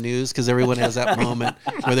faces on the news because everyone has that moment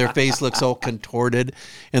where their face looks all contorted.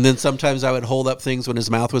 And then sometimes I would hold up things when his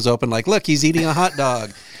mouth was open, like, look, he's eating a hot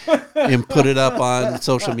dog. and put it up on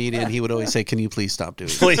social media, and he would always say, "Can you please stop doing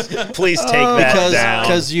it?" Please take that down.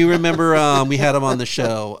 Because you remember we had him on the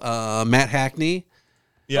show, Matt Hackney.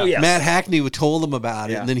 Yeah. Oh, yes. Matt Hackney told him about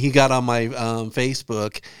it, and then he got on my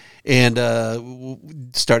Facebook and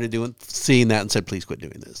started seeing that and said, "Please quit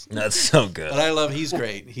doing this." That's so good. But he's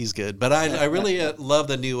great. He's good. But I really love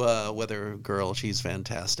the new weather girl. She's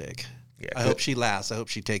fantastic. Yeah, I hope she lasts. I hope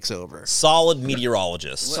she takes over. Solid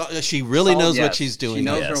meteorologist. So, she really knows what she's doing. She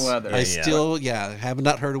knows Yes. her weather. I still, have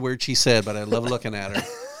not heard a word she said, but I love looking at her.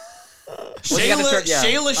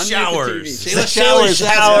 Shayla Showers. Shayla Showers,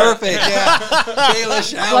 that's Shower. perfect. Yeah,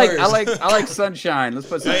 Shayla Showers. I like sunshine. Let's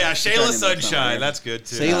put. Oh yeah, Shayla in there Sunshine. somewhere. That's good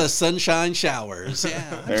too. Shayla Sunshine Showers.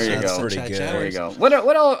 Yeah, There you go. Pretty Sunshine good. There you Showers. go.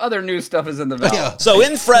 What all other new stuff is in the valley? Yeah. So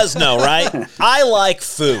in Fresno, right? I like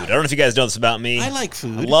food. I don't know if you guys know this about me. I like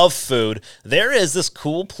food. I love food. There is this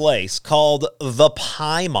cool place called the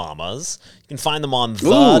Pie Mamas. You can find them on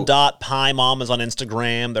the.pie mamas on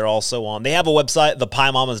Instagram. They're also on. They have a website,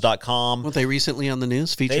 thepiemamas.com. Weren't they recently on the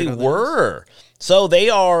news? Featured They on the were. So they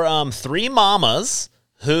are three mamas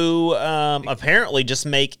who apparently just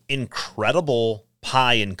make incredible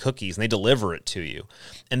pie and cookies, and they deliver it to you.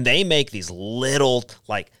 And they make these little,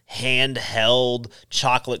 like, handheld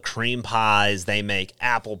chocolate cream pies. They make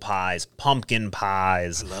apple pies, pumpkin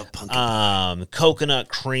pies. I love pumpkin coconut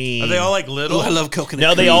cream. Are they all like little? Oh, I love coconut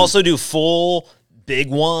No, they cream. also do full big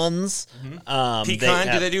ones. Pecan?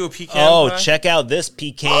 Do they do a pecan pie? Check out this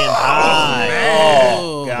pecan pie. man.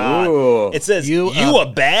 Oh, God. Ooh. It says, you a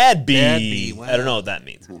bad bee. bad bee. Wow. I don't know what that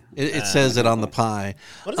means. It says it on the pie.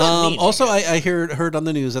 What does that mean? Also, I heard on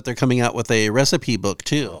the news that they're coming out with a recipe book,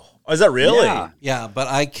 too. Oh, is that really? Yeah. Yeah, but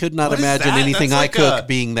I could not What is imagine that? anything That's I like cook a-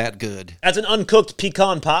 being that good. That's an uncooked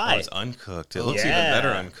pecan Oh, pie. it's uncooked. It looks even better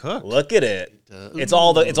uncooked. Look at it. It's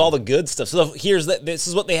all the good stuff. So this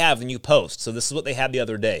is what they have when you post. So this is what they had the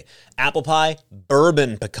other day: apple pie,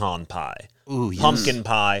 bourbon pecan pie, Ooh, yes. pumpkin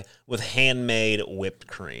pie with handmade whipped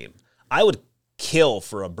cream. I would kill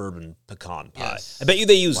for a bourbon pecan pie. Yes. I bet you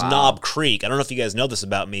they use Knob Creek. I don't know if you guys know this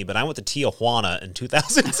about me, but I went to Tijuana in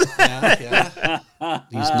 2000. Yeah.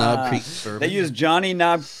 These Knob Creek bourbon. They use Johnny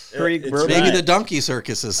Knob Creek It's bourbon. Maybe right. the donkey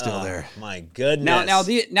circus is still there. My goodness.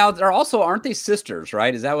 Now they're also, aren't they sisters?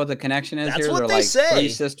 Right? Is that what the connection is That's here? what They're they like say. three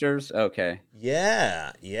sisters. Okay.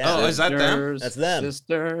 Yeah. Oh, is that them? Sisters, That's them.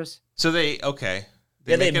 Sisters. So they They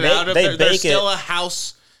Yeah, make they it bake- out of they they're bake still it. a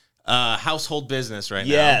household business right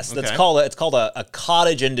now. Yes, Okay. it's called a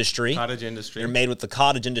cottage industry. Cottage industry. They're made with the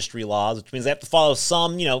cottage industry laws, which means they have to follow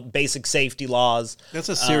some, basic safety laws. That's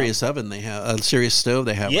a serious oven they have, a serious stove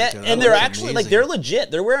they have. Yeah, right there. That and they're looks actually amazing. they're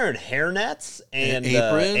legit. They're wearing hairnets and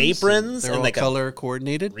aprons, They're and all like color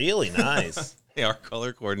coordinated, really nice. They are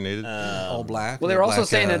color coordinated. all black. Well, and they're also black,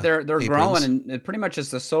 saying that they're aprons. growing, and it pretty much it's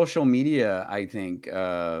the social media, I think,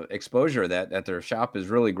 exposure that their shop is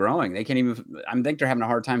really growing. They can't even. I think they're having a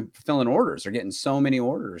hard time fulfilling orders. They're getting so many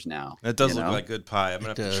orders now. That does you look know? like good pie. I'm gonna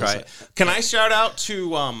have to does. try it. Can I shout out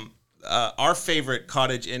to our favorite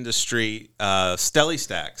cottage industry, Stelly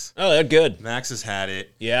Stacks? Oh, they're good. Max has had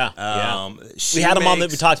it. Yeah. She We had them on. We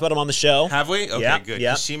makes- talked about them on the show. Have we? Okay, Yeah, good.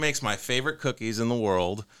 yeah. 'Cause she makes my favorite cookies in the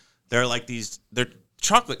world. They're like they're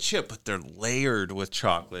chocolate chip, but they're layered with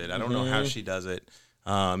chocolate. I don't know how she does it.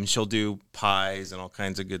 She'll do pies and all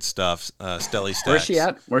kinds of good stuff. Stelly Stacks. Where's she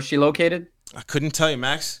at? Where's she located? I couldn't tell you,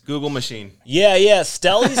 Max. Google machine. Yeah.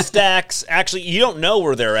 Stelly Stacks. Actually, you don't know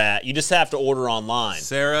where they're at. You just have to order online.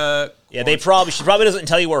 Sarah. Yeah, she probably doesn't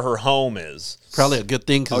tell you where her home is. Probably a good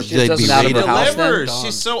thing because she they'd does be it out of rated. her house then? delivers.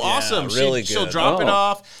 She's so awesome. really She'll good. drop it Oh.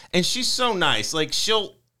 off, and she's so nice. Like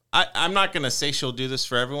I'm not gonna say she'll do this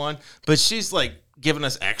for everyone, but she's like giving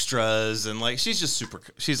us extras, and like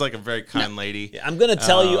she's like a very kind lady. I'm gonna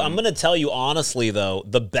tell you. I'm gonna tell you honestly, though,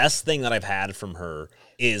 the best thing that I've had from her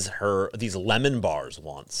is these lemon bars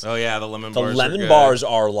once. Oh yeah, the lemon The bars. lemon are good. bars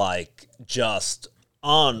are like just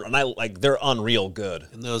they're unreal good.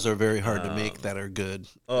 And those are very hard to make that are good.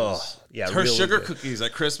 Oh yeah, Her really sugar good. cookies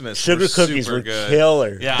at Christmas. Sugar were cookies super were good.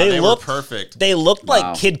 killer. Yeah, they were looked perfect. They looked Wow.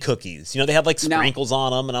 like kid cookies. They have like Now- sprinkles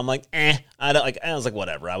on them, and I'm like, I don't like. I was like,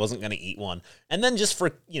 whatever. I wasn't gonna eat one. And then just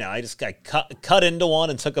for I just got cut into one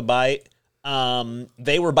and took a bite.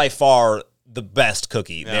 They were by far the best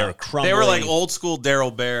cookie. They were crumbly. They were like old school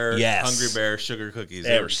Daryl Bear, Yes. Hungry Bear sugar cookies.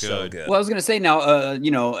 They were so good. Well, I was gonna say now,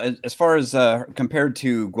 as far as compared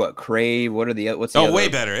to what Crave, what's the other? way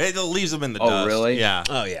better. It leaves them in the Oh, dust. really? Yeah.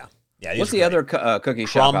 Oh yeah. Yeah. What's these the are great. other cookie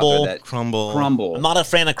shop out Crumble. there? Crumble. Crumble. I'm not a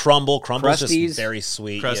fan of Crumble. Crumble's Krusties? just very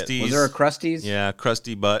sweet. Krusties. Was there a Krusties? Yeah,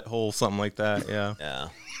 crusty butthole, something like that. Yeah. Yeah.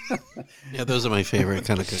 Yeah, those are my favorite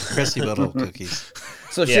kind of cookies. Crusty butthole cookies.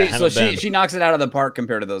 So haven't been. she knocks it out of the park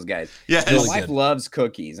compared to those guys. Yeah, My wife loves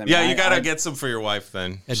cookies. I mean, yeah, you gotta get some for your wife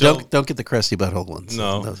then. And She'll- don't get the crusty butthole ones.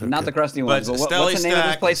 No. Those are not good. the crusty but ones. But what's Stelly the name of this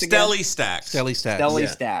Stack, place again? Stelly Stacks. Stelly Stack. Stelly Yeah.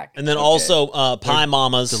 Stack. And then Okay. also Pie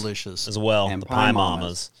Mamas. Delicious. As well. And the Pie Pie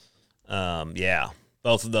Mamas. Mamas. Yeah.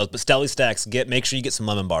 Both of those. But Stelly Stacks, make sure you get some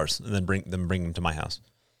lemon bars and then bring them to my house.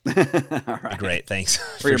 All right. Great, thanks.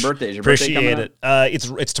 For your birthday. Is your birthday Appreciate coming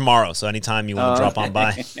it. It's tomorrow, so anytime you want to drop on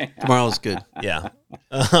by. Tomorrow's good. Yeah.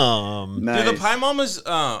 Nice. Do the Pie Mamas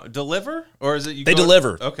deliver, or is it you? They go-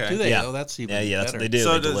 deliver. Okay. Do they? Yeah. Oh, that's even Yeah, that's better. what they do.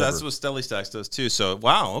 So They deliver. that's what Stelly Stacks does too. So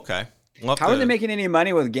wow, okay. We'll have How are to- they making any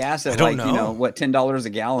money with gas at don't like, you know. know, what, $10 a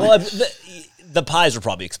gallon? Well, the pies are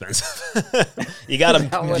probably expensive. you got Is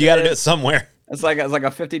that to what do it it is? somewhere. It's like a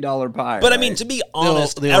 $50 pie. But I right? mean, to be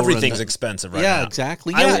honest, they'll run everything's that. expensive right Yeah, now.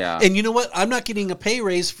 exactly. I- Yeah. Yeah. And you know what? I'm not getting a pay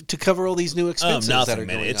raise to cover all these new expenses that nothing, are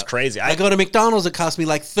man. going It's up. crazy. I go to McDonald's, it costs me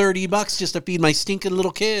like $30 just to feed my stinking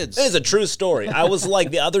little kids. It is a true story. I was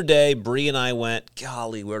like the other day, Bree and I went,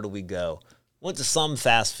 golly, where do we go? Went to some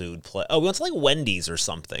fast food place. Oh, we went to like Wendy's or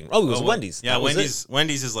something. Oh, it was Wendy's. Yeah, That was it.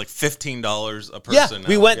 Wendy's is like $15 a Yeah, person.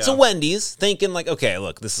 we now. went to Yeah. Wendy's thinking like, okay,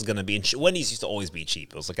 look, this is gonna be. Wendy's used to always be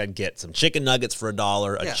cheap. It was like I'd get some chicken nuggets for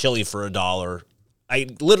 $1, a Yeah. chili for $1. I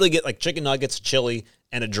literally get like chicken nuggets, chili,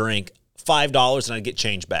 and a drink, $5, and I'd get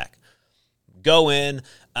change back. Go in.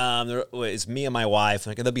 It's me and my wife.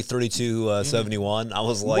 Like that'd be $32.71. I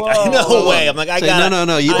was like, no way. I'm like, I Say, got no,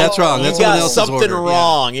 that's wrong. You That's someone got else's something order. Yeah.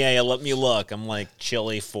 wrong. Yeah, let me look. I'm like,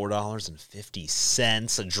 chili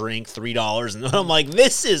 $4.50, a drink $3, and I'm like,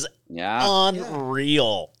 this is Yeah.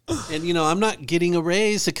 unreal. And you know, I'm not getting a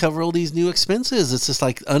raise to cover all these new expenses. It's just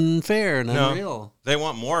like unfair and No. unreal. They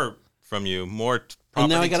want more from you, more. And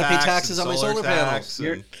now I got to pay taxes on my solar panels.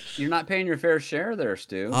 You're not paying your fair share there,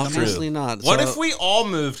 Stu. Obviously not. What So if we all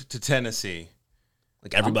moved to Tennessee?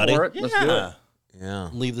 Like everybody. I'm for it. Let's do it. Yeah.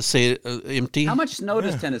 leave the state empty? How much snow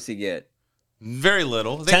does Tennessee get? Very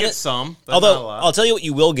little. They Tenn- get some, but not a Although lot. I'll tell you what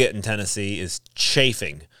you will get in Tennessee is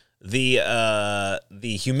chafing. The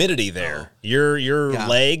humidity there. Your Yeah.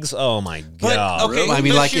 legs. Oh my But god. okay, I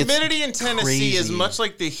mean, the like, it's humidity in Tennessee is crazy. much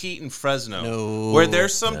like the heat in Fresno, No. where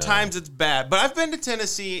there's sometimes it's bad. But I've been to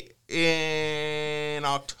Tennessee in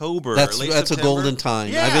October. That's late a September. golden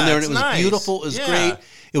time. Yeah, I've been there and it's it was nice. beautiful. It was Yeah. great.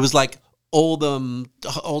 It was like old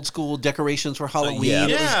school decorations for Halloween. yeah. It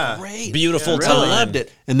Yeah. was great. Beautiful I time. loved it.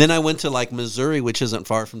 And then I went to like Missouri, which isn't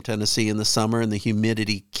far from Tennessee, in the summer, and the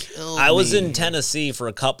humidity killed I was me. in Tennessee for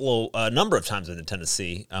a number of times. In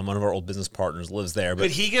Tennessee, one of our old business partners lives there, Did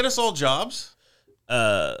but he get us all jobs?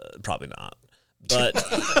 probably not. But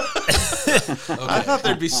I thought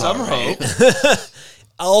there'd be some hope.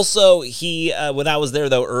 also, he when I was there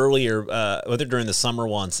though earlier, whether during the summer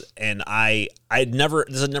once, and this had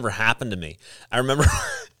never happened to me. I remember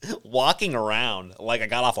walking around like I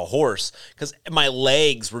got off a horse because my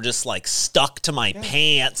legs were just like stuck to my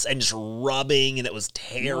pants and just rubbing, and it was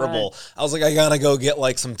terrible. I was like, I gotta go get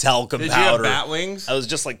like some talcum Did you have powder. bat wings? I was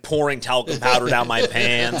just like pouring talcum powder down my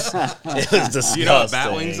pants. It was disgusting. You know what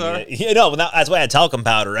bat wings are? You know, that's why I had talcum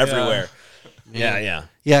powder everywhere. Yeah.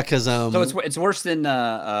 Yeah, because So it's worse than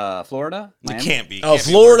Florida? It Miami? can't be. Oh, Can't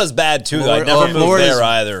be Florida's bad too. though. I never moved Florida's, there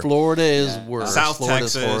either. Florida is worse. South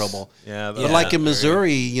Florida's Texas. horrible. Yeah, But like in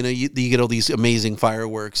Missouri, you know, you get all these amazing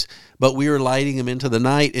fireworks, but we were lighting them into the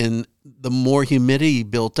night, and the more humidity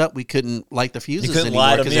built up, we couldn't light the fuses couldn't anymore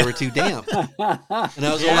light 'em, because yeah. they were too damp. And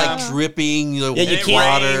I was all like dripping, you know, Yeah, you It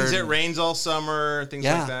can't- rains. It rains all summer. Things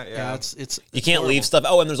Yeah, like that. Yeah. it's You can't leave stuff.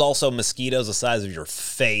 Oh, and there's also mosquitoes the size of your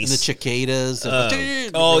face. and the cicadas.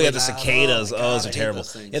 Oh, really yeah, the loud. cicadas. my Oh, God, those I are hate terrible.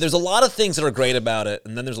 those things. Yeah, there's a lot of things that are great about it,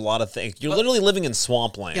 and then there's a lot of things. You're literally living in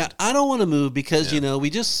swampland. Yeah, I don't want to move because, you know, we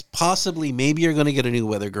just possibly, maybe you're going to get a new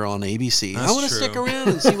weather girl on ABC. I That's want to true. stick around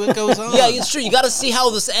and see what goes on. Yeah, it's true. You got to see how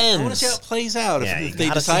this I want to ends. see how it plays out. Yeah, you If they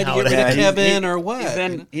gotta see decide to how get it rid of ends. Kevin or what. He's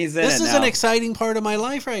in This it is now. an exciting part of my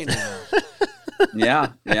life right now. Yeah.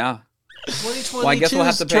 2022 Well, I guess we'll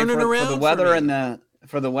have to is pay turning for around the weather me.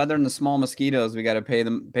 and the small mosquitoes. We got to pay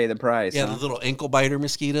the price. Yeah, huh? the little ankle biter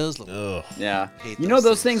mosquitoes. Ugh. Yeah. Hate You know those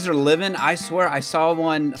those things are living. I swear I saw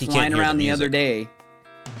one He can't flying hear around the the other music. day.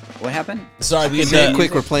 What happened? Sorry, we Real the,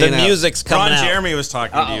 quick, we're playing the out. music's coming Ron out. Jeremy was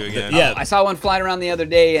talking to you again. Yeah. I saw one flying around the other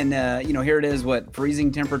day, and here it is. What,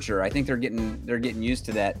 freezing temperature? I think they're getting used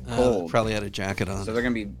to that cold, Probably had a jacket on. so they're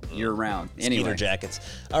gonna be year round. Skeeter Anyway, jackets.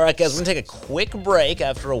 All right, guys, we're going to take a quick break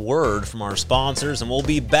after a word from our sponsors, and we'll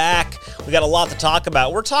be back. We got a lot to talk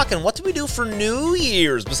about. We're talking, what did we do for New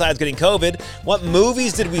Year's besides getting COVID? What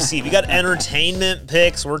movies did we see? We got entertainment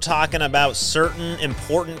picks. We're talking about certain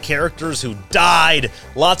important characters who died.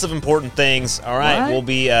 Lots of important things. All right, What?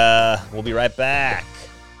 we'll be right back.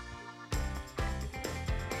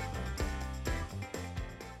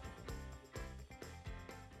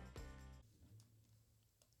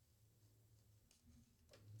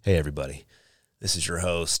 Hey, everybody. This is your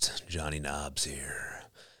host, Johnny Knobs here.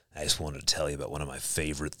 I just wanted to tell you about one of my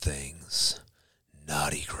favorite things,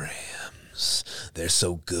 Naughty Grams. They're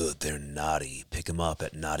so good, they're naughty. Pick them up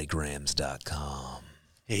at naughtygrams.com.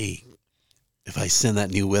 Hey, if I send that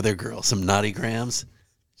new weather girl some Naughty Grams,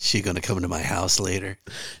 she going to come to my house later.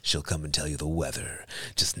 She'll come and tell you the weather.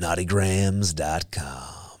 Just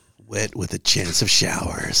naughtygrams.com. Wet with a chance of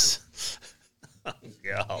showers.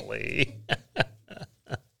 Golly.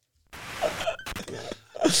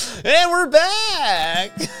 And we're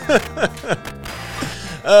back.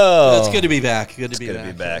 Oh, It's good to be back. Good to be good to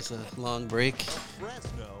back. be back. That was a long break.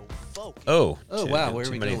 Oh, wow, where are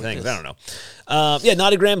too we many going with things. this? I don't know. Yeah,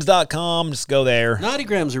 naughtygrams.com. Just go there. Naughty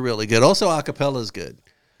Grams are really good. Also, Acapella's good.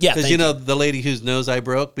 Yeah, Because thank you know the lady whose nose I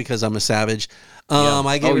broke because I'm a savage. Yeah.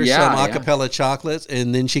 I gave Oh, her yeah, some yeah. acapella chocolates,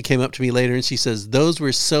 and then she came up to me later and she says, "Those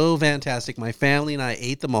were so fantastic. My family and I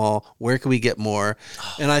ate them all. Where can we get more?"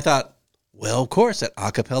 And I thought, well, of course, at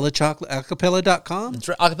acapella.com. That's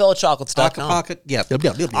right. Acapellachocolates.com.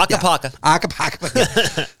 Acapaka.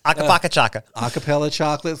 Acapaka chaka.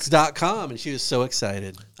 Acapellachocolates.com. And she was so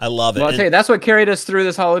excited. I love it. Well, I'll And- tell you, that's what carried us through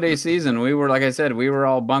this holiday season. We were, like I said, we were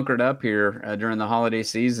all bunkered up here during the holiday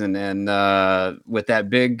season. And with that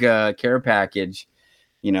big care package,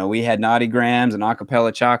 you know, we had Naughty Grams and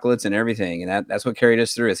Acapella chocolates and everything. And that's what carried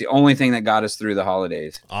us through. It's the only thing that got us through the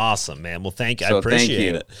holidays. Awesome, man. Well, thank you. I So thank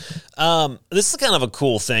appreciate you. it. This is kind of a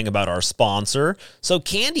cool thing about our sponsor. So,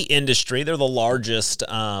 Candy Industry, they're the largest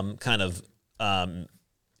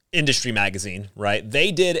industry magazine, right?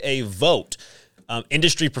 They did a vote.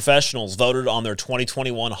 Industry professionals voted on their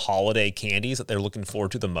 2021 holiday candies that they're looking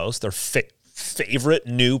forward to the most, their favorite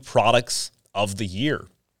new products of the year.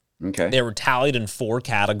 Okay. They were tallied in 4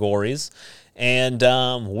 categories, and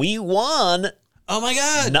we won Oh, my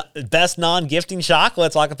God. best non-gifting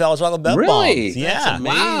chocolates, Acapella chocolate bed Really? bombs. Yeah. That's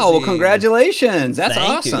amazing. Wow. Well, congratulations. That's Thank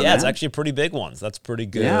awesome. you. Yeah, it's man. actually pretty big ones. That's pretty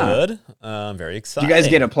Yeah. good. Very Do excited. you guys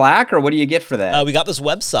get a plaque or what do you get for that? We got this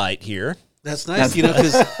website here. That's nice, you know,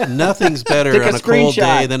 because nothing's better Take a on a cold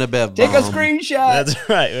screenshot. day than a bev Take a bomb. screenshot. That's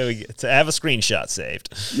right. To have a screenshot saved.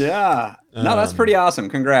 Yeah. No, that's pretty awesome.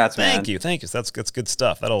 Congrats, man. Thank you. So that's good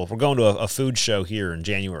stuff. We're going to a food show here in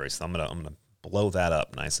January, so I'm gonna blow that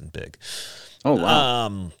up nice and big. Oh,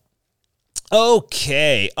 wow.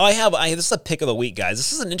 Okay. This is a pick of the week, guys.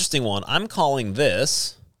 This is an interesting one. I'm calling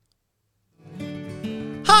this.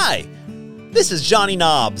 Hi, this is Johnny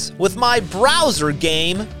Knobs with my browser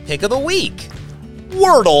game pick of the week,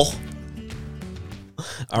 Wordle.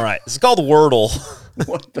 All right, it's called Wordle.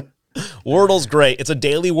 What the? Wordle's great. It's a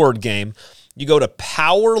daily word game. You go to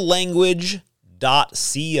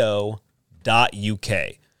powerlanguage.co.uk.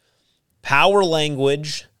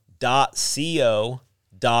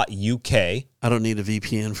 Powerlanguage.co.uk. I don't need a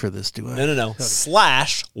VPN for this, do I? No.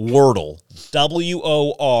 /Wordle.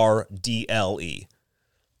 WORDLE.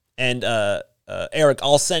 And Eric,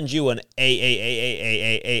 I'll send you an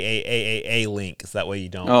a link. So that way you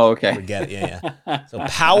don't forget it. Yeah. So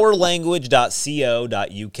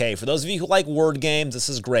powerlanguage.co.uk. For those of you who like word games, this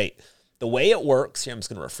is great. The way it works, here, I'm just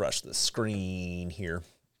going to refresh the screen here.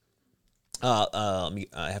 Let me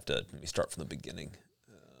start from the beginning.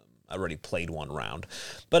 I already played one round.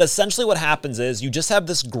 But essentially what happens is you just have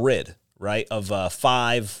this grid, right, of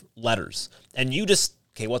 5 letters. And you just,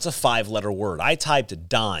 okay, what's a 5-letter word? I typed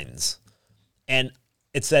dines. And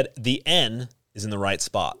it said the N is in the right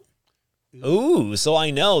spot. Ooh, so I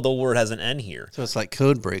know the word has an N here. So it's like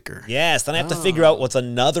Code Breaker. Yes, then I have to figure out what's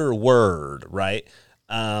another word, right?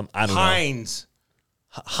 I don't Pines.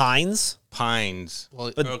 know. Heinz? Pines.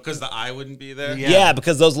 Well, Because the I wouldn't be there? Yeah,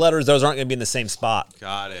 because those aren't going to be in the same spot.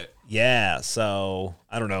 Got it. Yeah, so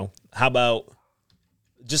I don't know. How about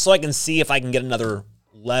just so I can see if I can get another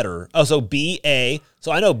letter? Oh, so B-A. So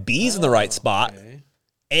I know B's in the right spot. okay.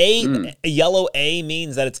 A yellow A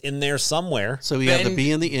means that it's in there somewhere. So we have the Bend.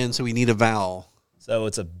 B in the end, so we need a vowel. So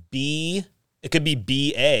it's a B. It could be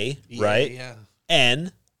B-A, right? Yeah.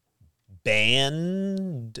 N.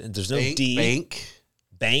 Band. There's no D. Bank.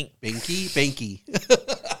 Bank. Banky.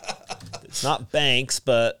 It's not banks,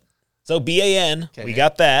 but so B-A-N. Okay. We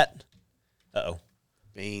got that. Uh-oh.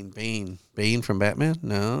 Bane from Batman?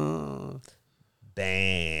 No.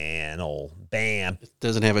 Bam. It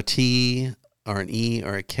doesn't have a T or an E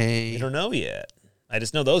or a I K. don't know yet. I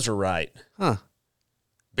just know those are right. Huh.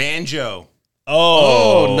 Banjo.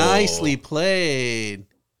 Oh, nicely played.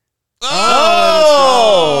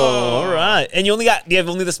 Oh, all right. And you have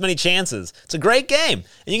only this many chances. It's a great game,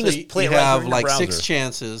 and you can So just play you it right have from your like browser. 6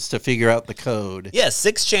 chances to figure out the code. Yeah,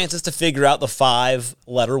 6 chances to figure out the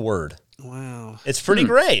 5-letter word. Wow. It's pretty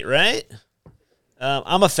great, right?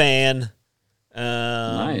 I'm a fan.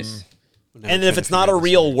 Nice. And if it's not a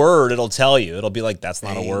real word, it'll tell you. It'll be like, that's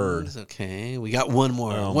not a word. Okay, we got one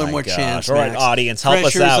more. Oh one my more gosh. chance. All right, Max. audience, help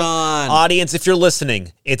Pressure's us out. on. Audience, if you're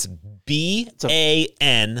listening, it's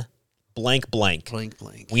BAN blank blank. Blank,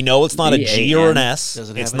 blank. We know it's not a G or an S.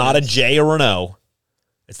 Doesn't It's have an not a S. J or an O.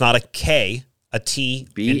 It's not a K, a T,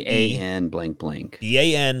 an E. BAN blank blank.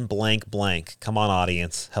 BAN blank blank. Come on,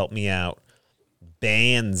 audience, help me out.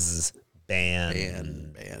 Banner.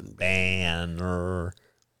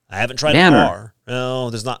 I haven't tried Banner. R. No,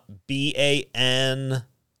 there's not BAN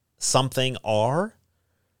something R.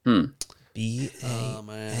 Oh, BAN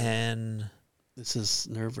man. This is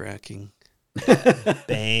nerve-wracking.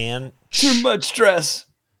 ban Too much stress.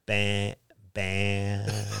 ban.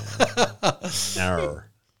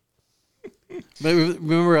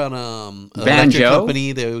 Remember on Electric Banjo?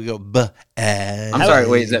 Company, they would go, I'm sorry,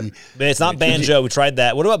 wait, is that But it's not banjo. We tried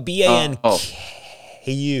that. What about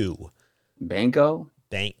BANQ? Banco?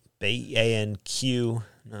 BANQ.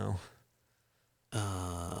 No.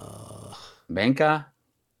 Banca?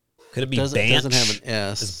 Could it be doesn't Banch? have an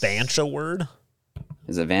S. Is Banch a word?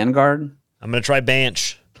 Is it Vanguard? I'm going to try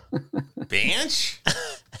Banch. Bench?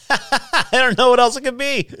 I don't know what else it could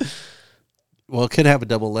be. Well, it could have a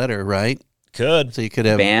double letter, right? Could. So you could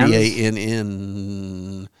have Bands?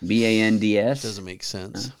 BANN. BANDS? Doesn't make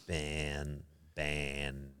sense. Ban.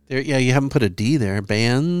 There, yeah, you haven't put a D there.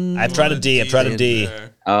 Ban. I've tried a D. I've tried a D.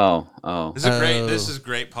 Oh. This is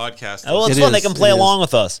great podcasting. Oh, well, it's It fun. They is, can play it is. along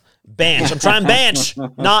with us. Banch. I'm trying Banch.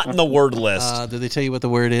 Not in the word list. Did they tell you what the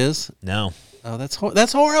word is? No. Oh, that's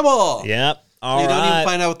horrible. Yep. All you right. don't even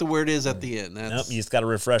find out what the word is at the end. That's, Nope. You just got to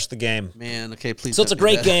refresh the game. Man, okay, please. So it's a don't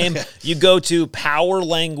do great that. game. You go to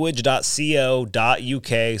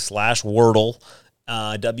powerlanguage.co.uk/Wordle,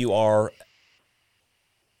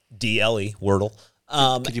 WRDLE, Wordle.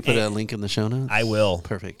 Could you put a link in the show notes? I will.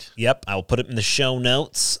 Perfect. Yep, I will put it in the show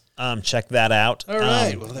notes. Check that out. All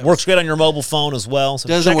right. Well, that works great on your mobile phone as well. So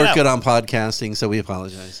Doesn't check it work out. good on podcasting, so we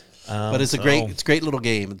apologize. But it's a great, oh. it's a great little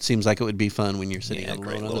game. It seems like it would be fun when you're sitting Yeah,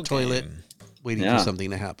 great alone on the little toilet, game. waiting Yeah. for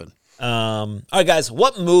something to happen. All right, guys.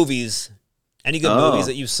 What movies? Any good movies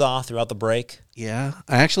that you saw throughout the break? Yeah,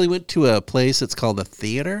 I actually went to a place. It's called a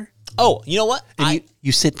theater, Oh, you know what? and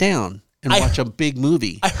you sit down and watch a big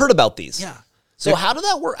movie. I heard about these. Yeah. So how did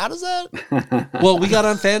that work? How does that? Well, we got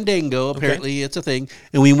on Fandango. Apparently, it's a thing.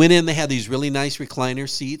 And we went in. They had these really nice recliner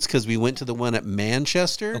seats because we went to the one at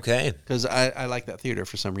Manchester. Okay. Because I like that theater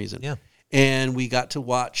for some reason. Yeah. And we got to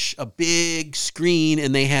watch a big screen,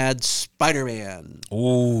 and they had Spider-Man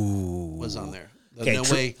Ooh. was on there. Okay, No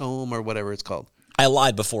Way Home or whatever it's called. I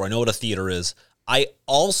lied before. I know what a theater is. I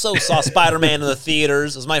also saw Spider-Man in the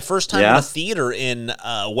theaters. It was my first time in a theater in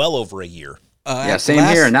well over a year. Yeah, same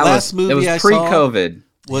here. And that was pre-COVID.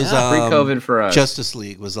 Was pre-COVID for us. Justice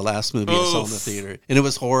League was the last movie I saw in the theater, and it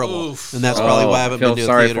was horrible. And that's Oh, probably why I haven't I feel been to a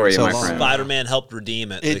sorry theater for you, in so my long. friend. Spider-Man helped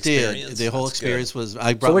redeem it. It did. The whole That's good. experience was.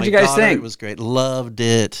 I brought what'd my you guys daughter. think? It was great. Loved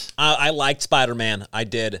it. I liked Spider-Man. I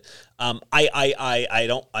did. I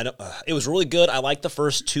don't. It was really good. I liked the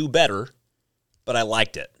first two better, but I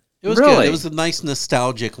liked it. It was good. Really? It was a nice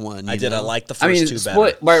nostalgic one. I you did. know? I liked the first two better.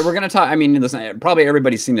 Right, we're gonna talk. I mean, listen, probably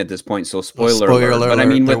everybody's seen it at this point, so spoiler alert. But I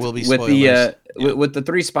mean, there with will be with the with the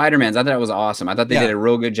three Spider-Mans, I thought it was awesome. I thought they Yeah. did a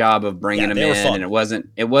real good job of bringing them they were in, fun. and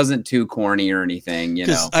it wasn't too corny or anything. You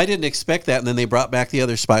know, Because I didn't expect that, and then they brought back the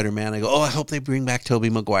other Spider-Man. I go, oh, I hope they bring back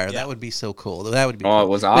Tobey Maguire. That would be so cool. That would be. Oh, cool. it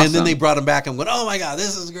was And then awesome. they brought him back. I'm going, oh my god,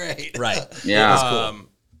 this is great. Right. yeah.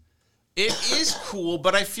 It is cool,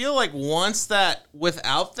 but I feel like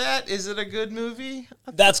without that, is it a good movie?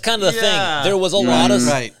 That's kind of the Yeah. thing. There was a lot of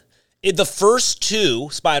Right. The first two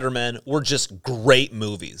Spider-Man were just great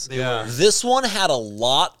movies. Yeah. This one had a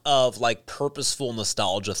lot of like purposeful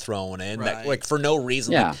nostalgia thrown in, Right. like for no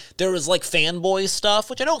reason. Yeah. Like, there was like fanboy stuff,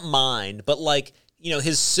 which I don't mind, but like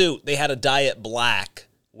his suit, they had a diet black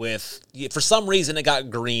with, for some reason it got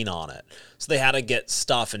green on it, so they had to get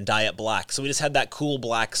stuff in diet black. So we just had that cool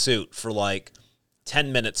black suit for like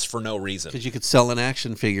 10 minutes for no reason. Because you could sell an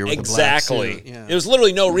action figure with a black Exactly. suit. Yeah. There was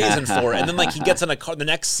literally no reason for it. And then like he gets in a car. The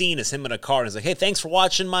next scene is him in a car, and he's like, "Hey, thanks for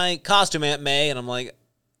watching my costume, Aunt May." And I'm like,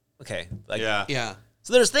 "Okay." Like, Yeah. Yeah.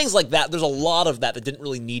 So there's things like that. There's a lot of that didn't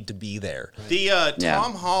really need to be there. The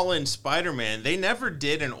Tom Holland Spider-Man, they never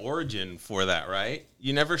did an origin for that, right?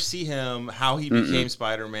 You never see him, how he became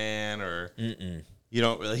Spider-Man, or you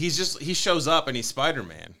don't really. He shows up and he's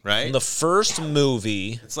Spider-Man, right? In the first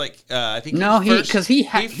movie, It's like I think No, he he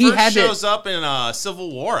had shows up in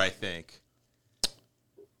Civil War, I think.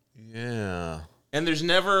 yeah. And there's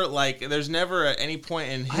never at any point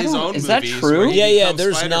in his own is that movies true? where he Yeah, becomes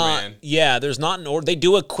there's Spider-Man. not. Yeah, there's not an order. They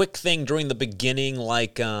do a quick thing during the beginning,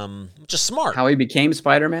 like just smart. How he became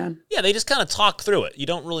Spider-Man? Yeah, they just kind of talk through it. You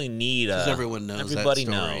don't really need. Because everyone knows Everybody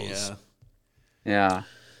that story, knows. Yeah. Yeah.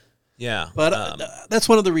 Yeah, But that's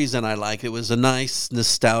one of the reasons I like it. It was a nice,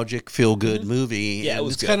 nostalgic, feel-good movie. Yeah, it and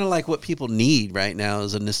was it's good. kind of like what people need right now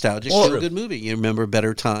is a nostalgic, feel-good movie. You remember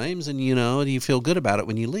better times, and you feel good about it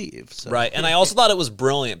when you leave. So. right. And I also thought it was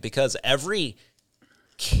brilliant because every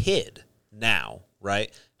kid now,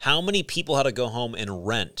 right? How many people had to go home and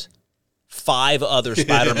rent 5 other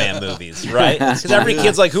Spider-Man movies, right? Because every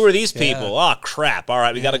kid's like, "Who are these people? Oh crap! All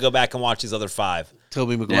right, we got to go back and watch these other 5."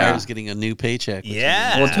 Tobey Maguire's getting a new paycheck. which is-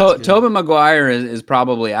 Yeah. Well, Tobey Maguire is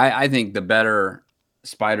probably, I think, the better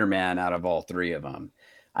Spider-Man out of all 3 of them.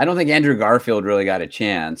 I don't think Andrew Garfield really got a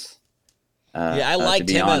chance. I to liked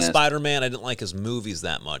be him as honest. Spider-Man. I didn't like his movies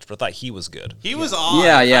that much, but I thought he was good. He was odd.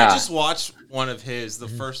 Yeah, yeah. I just watched one of his, the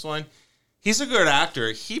first one. He's a good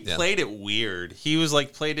actor. He played it weird. He was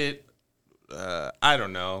like played it. I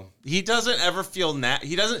don't know. He doesn't ever feel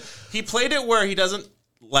He played it where he doesn't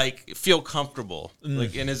like feel comfortable,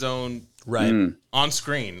 like in his own on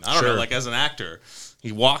screen. I don't know, like as an actor,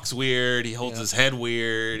 he walks weird. He holds his head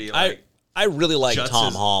weird. He like I really liked Juts Tom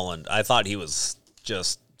his- Holland. I thought he was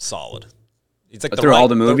just solid. He's like Through all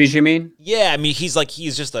the movies, you mean? Yeah, I mean, he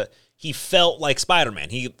felt like Spider-Man.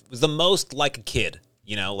 He was the most like a kid,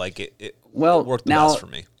 like it worked the now, best for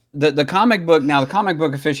me. The comic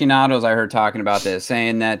book aficionados I heard talking about this,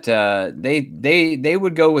 saying that they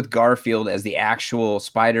would go with Garfield as the actual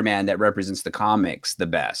Spider-Man that represents the comics the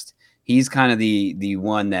best. He's kind of the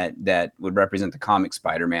one that would represent the comic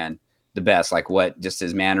Spider-Man the best, like what just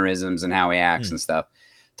his mannerisms and how he acts and stuff.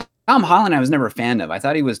 Tom Holland, I was never a fan of. I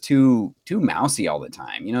thought he was too mousy all the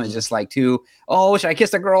time. It's just like should I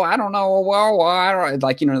kiss a girl? I don't know. Well, I don't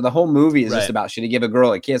like, the whole movie is just about, should he give a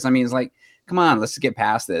girl a kiss? I mean, it's like, come on, let's get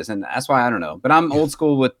past this. And that's why I don't know. But I'm old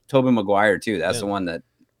school with Tobey Maguire too. That's the one that,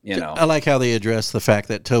 I like how they address the fact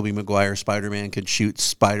that Tobey Maguire Spider-Man could shoot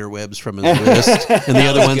spider webs from his wrist, and the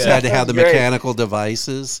other ones had to have the Great. mechanical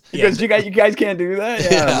devices. Because you guys can't do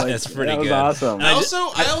that. Yeah, like, that's pretty that was good. awesome. I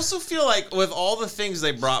also feel like with all the things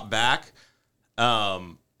they brought back,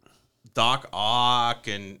 Doc Ock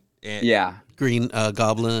and Green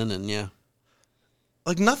Goblin, and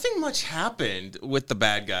like nothing much happened with the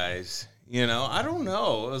bad guys. I don't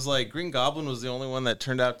know. It was like Green Goblin was the only one that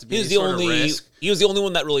turned out to be He was the only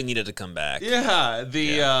one that really needed to come back. Yeah,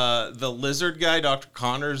 the lizard guy, Dr.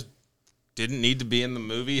 Connors, didn't need to be in the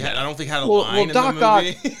movie. I don't think had a line in the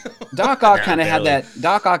movie. Doc Ock kind of had that.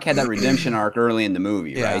 Doc Ock had that redemption arc early in the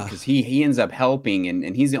movie, right? Because he ends up helping,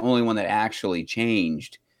 and he's the only one that actually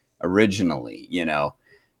changed originally.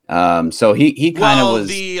 So he kind of was.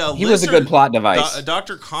 He was a good plot device.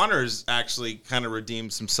 Dr. Connors actually kind of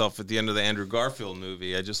redeems himself at the end of the Andrew Garfield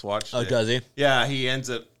movie. I just watched it. Oh, does he? Yeah, he ends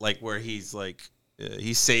up like where he's like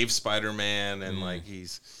he saves Spider-Man and like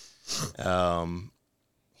he's I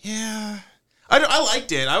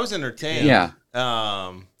liked it. I was entertained. Yeah.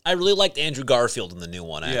 I really liked Andrew Garfield in the new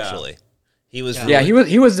one. Actually, he was. Yeah,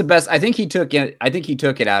 he was the best. I think he took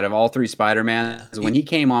it out of all 3 Spider-Mans. When he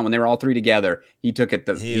came on, when they were all 3 together, he took it.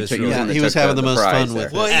 He was having the most fun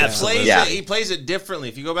with it. Well, he plays it differently.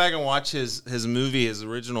 If you go back and watch his movie, his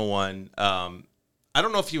original one, I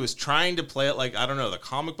don't know if he was trying to play it like, I don't know, the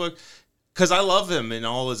comic book, because I love him in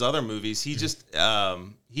all his other movies. He just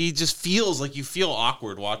feels like you feel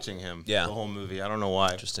awkward watching him. Yeah. The whole movie. I don't know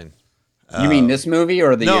why. Interesting. You mean this movie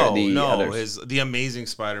or the No, others? the Amazing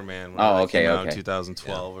Spider-Man. Okay. In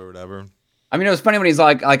 2012 or whatever. I mean, it was funny when he's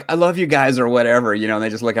like, I love you guys or whatever, and they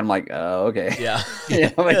just look at him like, oh, okay. Yeah.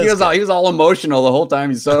 Like he was all emotional the whole time.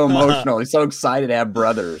 He's so emotional. He's so excited to have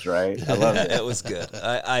brothers, right? I love it. It was good.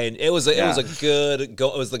 It was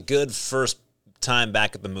the good first time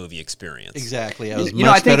back at the movie experience. Exactly. It was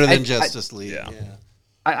I think better than Justice League. Yeah.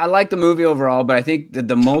 I like the movie overall, but I think the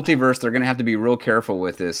multiverse, they're going to have to be real careful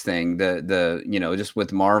with this thing. Just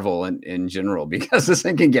with Marvel in general, because this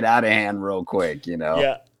thing can get out of hand real quick.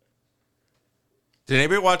 Yeah. Did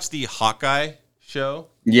anybody watch the Hawkeye show?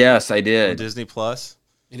 Yes, I On did. Disney Plus.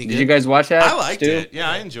 Did you guys watch that? I liked Stu? it. Yeah,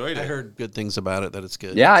 I enjoyed it. I heard good things about it. That it's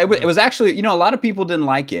good. Yeah, it was actually. A lot of people didn't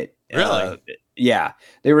like it. Really? Yeah,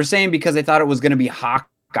 they were saying because they thought it was going to be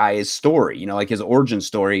Hawkeye's story. Like his origin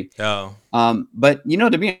story. Oh. But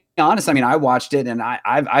to be honest, I mean, I watched it and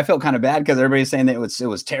I felt kind of bad because everybody's saying that it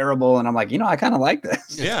was terrible, and I'm like, I kind of like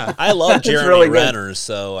this. Yeah. I love It's Jeremy really good. Renner,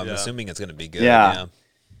 so I'm assuming it's going to be good. Yeah.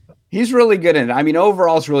 He's really good in it. I mean,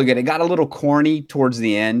 overall, it's really good. It got a little corny towards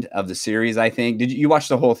the end of the series, I think. Did you watch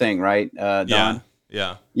the whole thing, right, Don?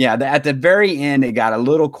 Yeah. Yeah, at the very end, it got a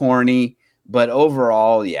little corny, but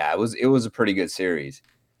overall, yeah, it was a pretty good series.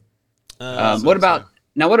 What about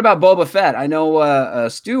Boba Fett? I know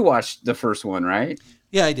Stu watched the first one, right?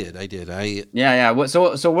 Yeah, I did. Yeah. What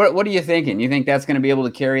are you thinking? You think that's going to be able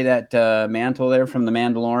to carry that mantle there from the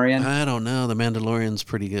Mandalorian? I don't know. The Mandalorian's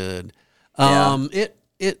pretty good. Yeah.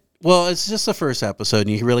 Well, it's just the first episode,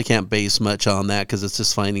 and you really can't base much on that because it's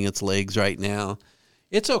just finding its legs right now.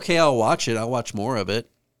 It's okay. I'll watch it. I'll watch more of it.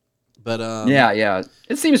 But yeah,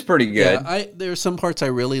 it seems pretty good. Yeah, there's some parts I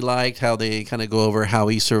really liked how they kind of go over how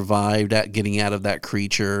he survived at getting out of that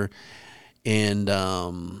creature, and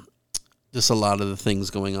just a lot of the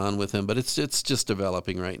things going on with him. But it's just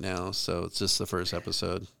developing right now, so it's just the first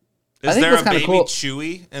episode. Is there a baby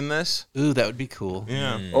Chewie in this? Ooh, that would be cool.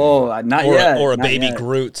 Yeah. Oh, not yet. Or a not baby yet.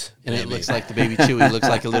 Groot. And it looks like the baby Chewie looks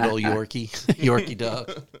like a little Yorkie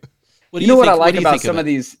dog. You know what I like about some of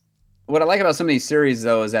these? What I like about some of these series,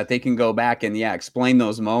 though, is that they can go back and explain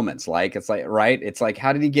those moments. Like it's like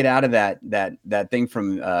how did he get out of that thing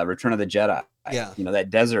from Return of the Jedi? Yeah,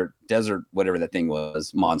 that desert, whatever that thing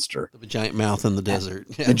was, monster. The giant mouth in the desert.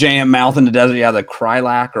 Yeah. The giant mouth in the desert. Yeah, the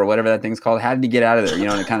Krylak or whatever that thing's called. How did he get out of there?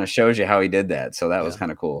 And it kind of shows you how he did that. So that was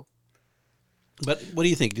kind of cool. But what do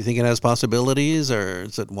you think? Do you think it has possibilities, or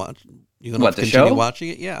is it you going to continue show? Watching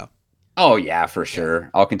it? Yeah. Oh yeah, for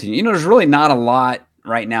sure. I'll continue. There's really not a lot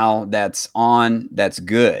right now that's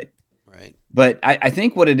good. Right. But I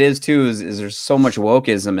think what it is too is there's so much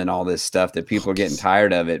wokeism and all this stuff that people are getting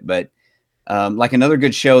tired of it. But like another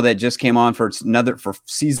good show that just came on for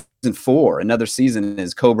season 4, another season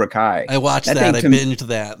is Cobra Kai. I watched that. I binged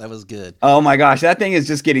that. That was good. Oh my gosh, that thing is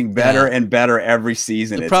just getting better and better every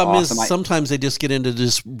season. The problem is sometimes they just get into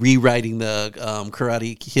just rewriting the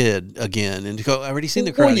Karate Kid again, and go, I've already seen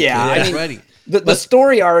the Karate Kid. The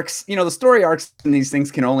story arcs, the story arcs in these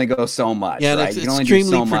things can only go so much. Yeah, right? it's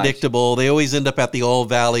extremely predictable. They always end up at the All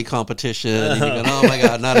Valley competition, and you go, "Oh my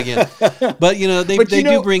God, not again!" But they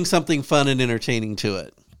do bring something fun and entertaining to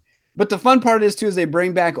it. But the fun part is they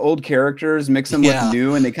bring back old characters, mix them with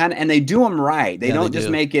new, and they do them right. They don't just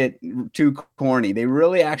make it too corny. They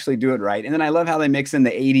really actually do it right. And then I love how they mix in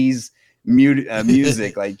the '80s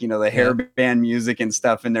music, like the hair band music and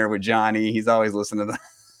stuff in there with Johnny. He's always listening to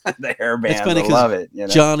the hair band. It's funny I love it.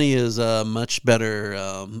 Johnny is a much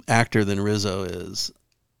better actor than Rizzo is.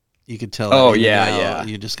 You could tell. Oh yeah.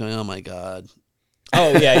 You're just going, oh my God.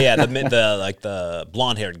 Oh yeah. The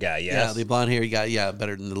blonde haired guy. Yes. Yeah, the blonde haired guy. Yeah,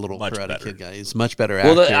 better than the little Karate Kid guy. He's much better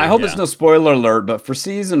actor. Well, I hope it's no spoiler alert, but for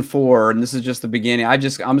season 4, and this is just the beginning. I'm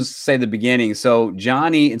just say the beginning. So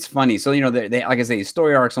Johnny, it's funny. So they like I say,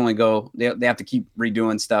 story arcs only go. They have to keep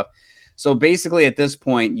redoing stuff. So basically, at this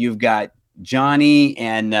point, you've got Johnny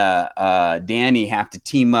and Danny have to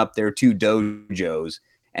team up their 2 dojos,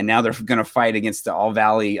 and now they're going to fight against the All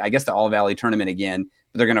Valley. I guess the All Valley tournament again.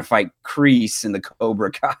 But they're going to fight Kreese and the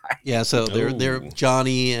Cobra Kai. Yeah, so they're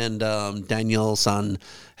Johnny and Daniel-san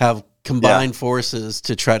have combined forces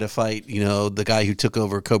to try to fight, the guy who took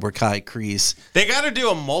over Cobra Kai, Kreese. They got to do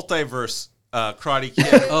a multiverse Karate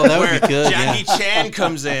Kid. Oh, that would be good. Jackie Chan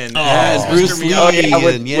comes in. As Bruce Lee.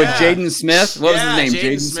 With Jaden Smith. What was his name?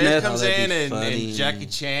 Jaden Smith comes in and Jackie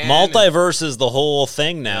Chan. Multiverse is the whole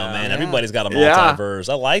thing now, man. Everybody's got a multiverse.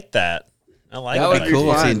 I like that. That would be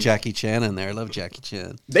cool seeing Jackie Chan in there. I love Jackie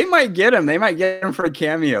Chan. They might get him. They might get him for a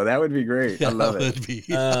cameo. That would be great. I love it.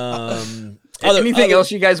 Anything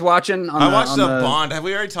else you guys watching? I watched Bond. Have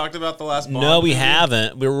we already talked about the last Bond? No, we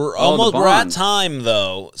haven't. We're almost. We're at time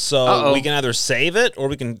though, so we can either save it or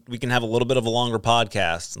we can have a little bit of a longer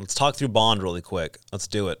podcast. Let's talk through Bond really quick. Let's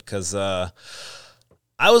do it because I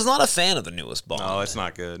was not a fan of the newest Bond. Oh, it's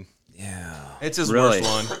not good. Yeah, it's his worst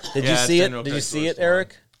one. Did you see it? Did you see it,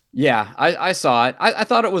 Eric? Yeah, I saw it. I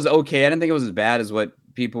thought it was okay. I didn't think it was as bad as what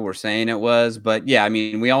people were saying it was. But yeah, I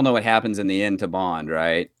mean, we all know what happens in the end to Bond,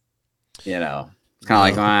 right? It's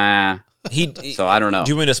kind of like, so I don't know.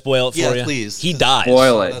 Do you want me to spoil it for you? Yeah, please. He dies.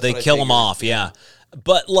 Spoil it. They kill him off, yeah.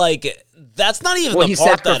 But, that's not even the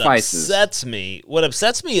part that upsets me. What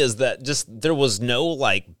upsets me is that just there was no,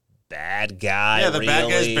 bad guy. Yeah, the bad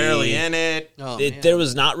guy's barely in it. There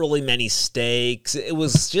was not really many stakes. It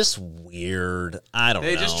was just weird. I don't know.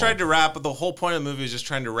 They just tried to wrap up. The whole point of the movie was just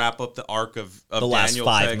trying to wrap up the arc of the last Daniel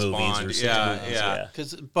 5 Craig's movies Bond. or 6 movies. Yeah.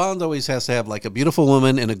 Because Bond always has to have a beautiful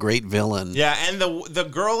woman and a great villain. Yeah, and the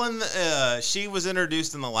girl she was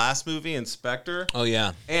introduced in the last movie, Inspector. Oh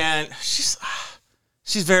yeah, and she's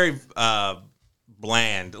very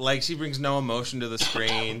bland. She brings no emotion to the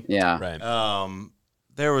screen. Yeah, right.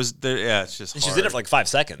 It's just she's hard. in it for 5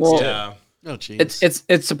 seconds. Well, yeah. Oh, jeez.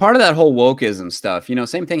 It's a part of that whole wokeism stuff.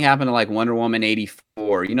 Same thing happened to like Wonder Woman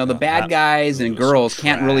 84. The bad guys and girls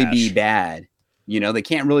can't really be bad. They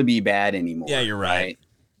can't really be bad anymore. Yeah, you're right.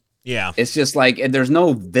 Yeah. It's just like there's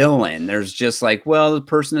no villain. There's just like, well, the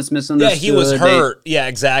person is misunderstood. Yeah, he was hurt. Yeah,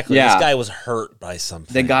 exactly. Yeah. This guy was hurt by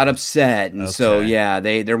something. They got upset. And so,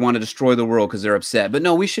 they want to destroy the world because they're upset. But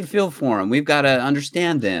no, we should feel for them. We've got to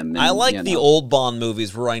understand them. And, I like the old Bond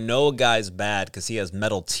movies where I know a guy's bad because he has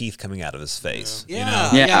metal teeth coming out of his face.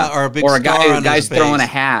 Yeah. Or a big guy's throwing a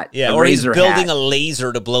hat. Yeah, or he's building a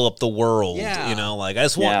laser to blow up the world. Yeah. I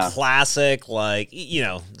just want classic,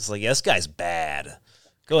 it's like, this guy's bad.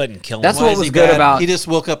 Go ahead and kill him. That's what was good about. He just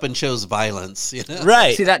woke up and chose violence.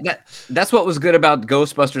 Right. See that's what was good about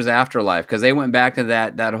Ghostbusters Afterlife because they went back to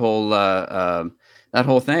that whole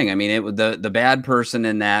thing. I mean, the bad person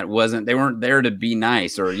in that they weren't there to be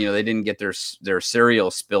nice, or they didn't get their cereal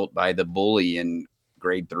spilt by the bully in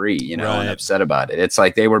grade 3, and upset about it. It's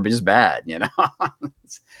like they were just bad,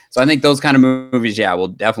 So I think those kind of movies, will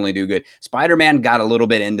definitely do good. Spider-Man got a little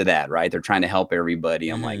bit into that, right? They're trying to help everybody.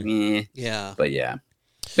 I'm like, yeah,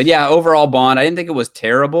 but yeah, overall Bond, I didn't think it was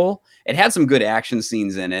terrible. It had some good action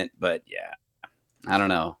scenes in it, but I don't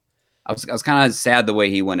know. I was kind of sad the way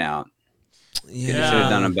he went out. Yeah, should have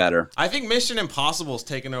done it better. I think Mission Impossible's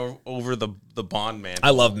taken over the Bond man.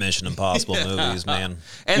 I love Mission Impossible movies, man.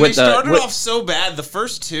 And they started off so bad. The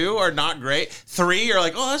first 2 are not great. 3 are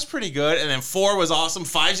like, oh, that's pretty good. And then 4 was awesome.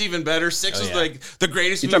 5's even better. 6 was like the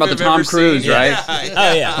greatest movie I've ever seen. You're talking about the Tom Cruise, right? Yeah.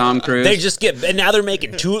 Oh yeah, Tom Cruise. They just and now they're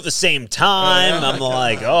making 2 at the same time. I'm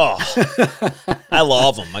like, I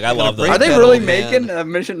love them. Like I love them. Are they really making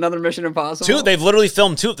another Mission Impossible? 2. They've literally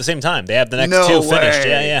filmed 2 at the same time. They have the next 2 finished.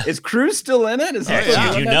 Yeah. Is Cruise still in it? Is he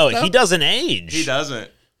he doesn't age. He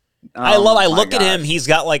doesn't. I look at him. He's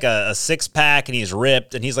got like a 6-pack and he's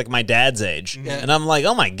ripped and he's like my dad's age. Yeah. And I'm like,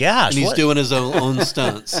 oh my gosh. And he's doing his own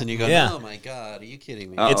stunts. And you go, oh my God, are you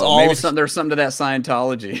kidding me? It's there's something to that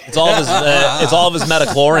Scientology. It's all of his it's all of his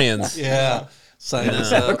metachlorians. Yeah.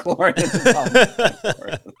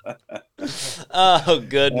 Oh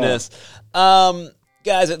goodness.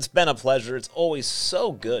 Guys, it's been a pleasure. It's always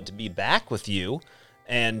so good to be back with you.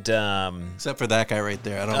 And except for that guy right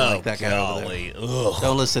there. I don't like that guy over there. Ugh.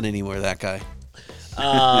 Don't listen anymore, that guy.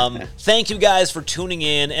 Thank you guys for tuning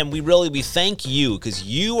in, and we thank you because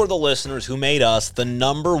you are the listeners who made us the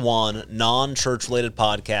 #1 non-church related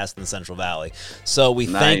podcast in the Central Valley. So we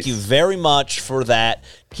thank you very much for that.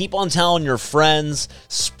 Keep on telling your friends,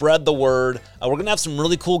 spread the word. We're gonna have some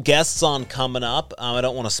really cool guests on coming up. I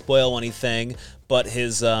don't want to spoil anything, but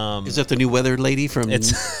his is that the new weather lady from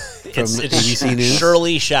ABC News?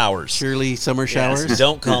 Shirley Showers. Shirley Summer Showers. Yes,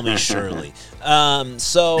 don't call me Shirley.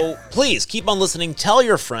 So please keep on listening. Tell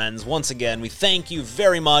your friends. Once again, we thank you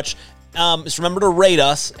very much. Just remember to rate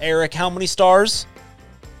us. Eric, how many stars?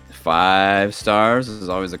 5 stars is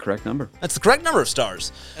always the correct number. That's the correct number of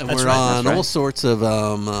stars. And we're on all sorts of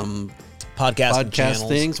podcast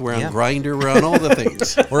things. We're on Grindr. We're on all the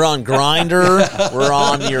things. We're on Grindr. We're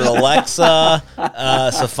on your Alexa.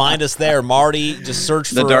 So find us there. Marty, just search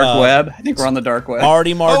for the dark web. I think we're on the dark web.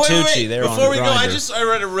 Marty Martucci. Wait. Before we go, I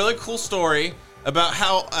read a really cool story about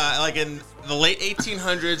how, like in the late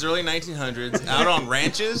 1800s, early 1900s, out on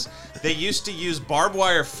ranches, they used to use barbed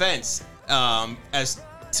wire fence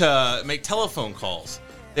to make telephone calls.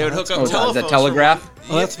 They would hook up telephones. The telegraph?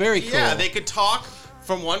 That's very cool. Yeah, they could talk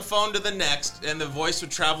from one phone to the next, and the voice would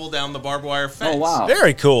travel down the barbed wire fence. Oh, wow.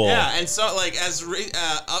 Very cool. Yeah, and so, like,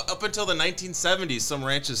 up until the 1970s, some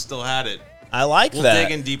ranches still had it. I like we'll that. We'll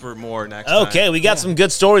dig in deeper more next time. Okay, we got some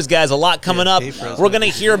good stories, guys. A lot coming up. We're going to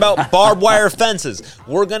hear about barbed wire fences.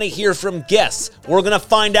 We're going to hear from guests. We're going to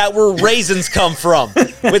find out where raisins come from.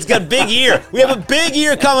 It's got a big year. We have a big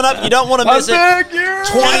year coming up. You don't want to miss it. Big year.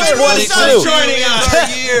 2022.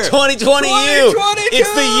 2020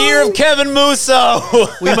 It's the year of Kevin Musso.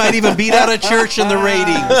 We might even beat out a church in the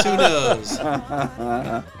ratings. Who knows?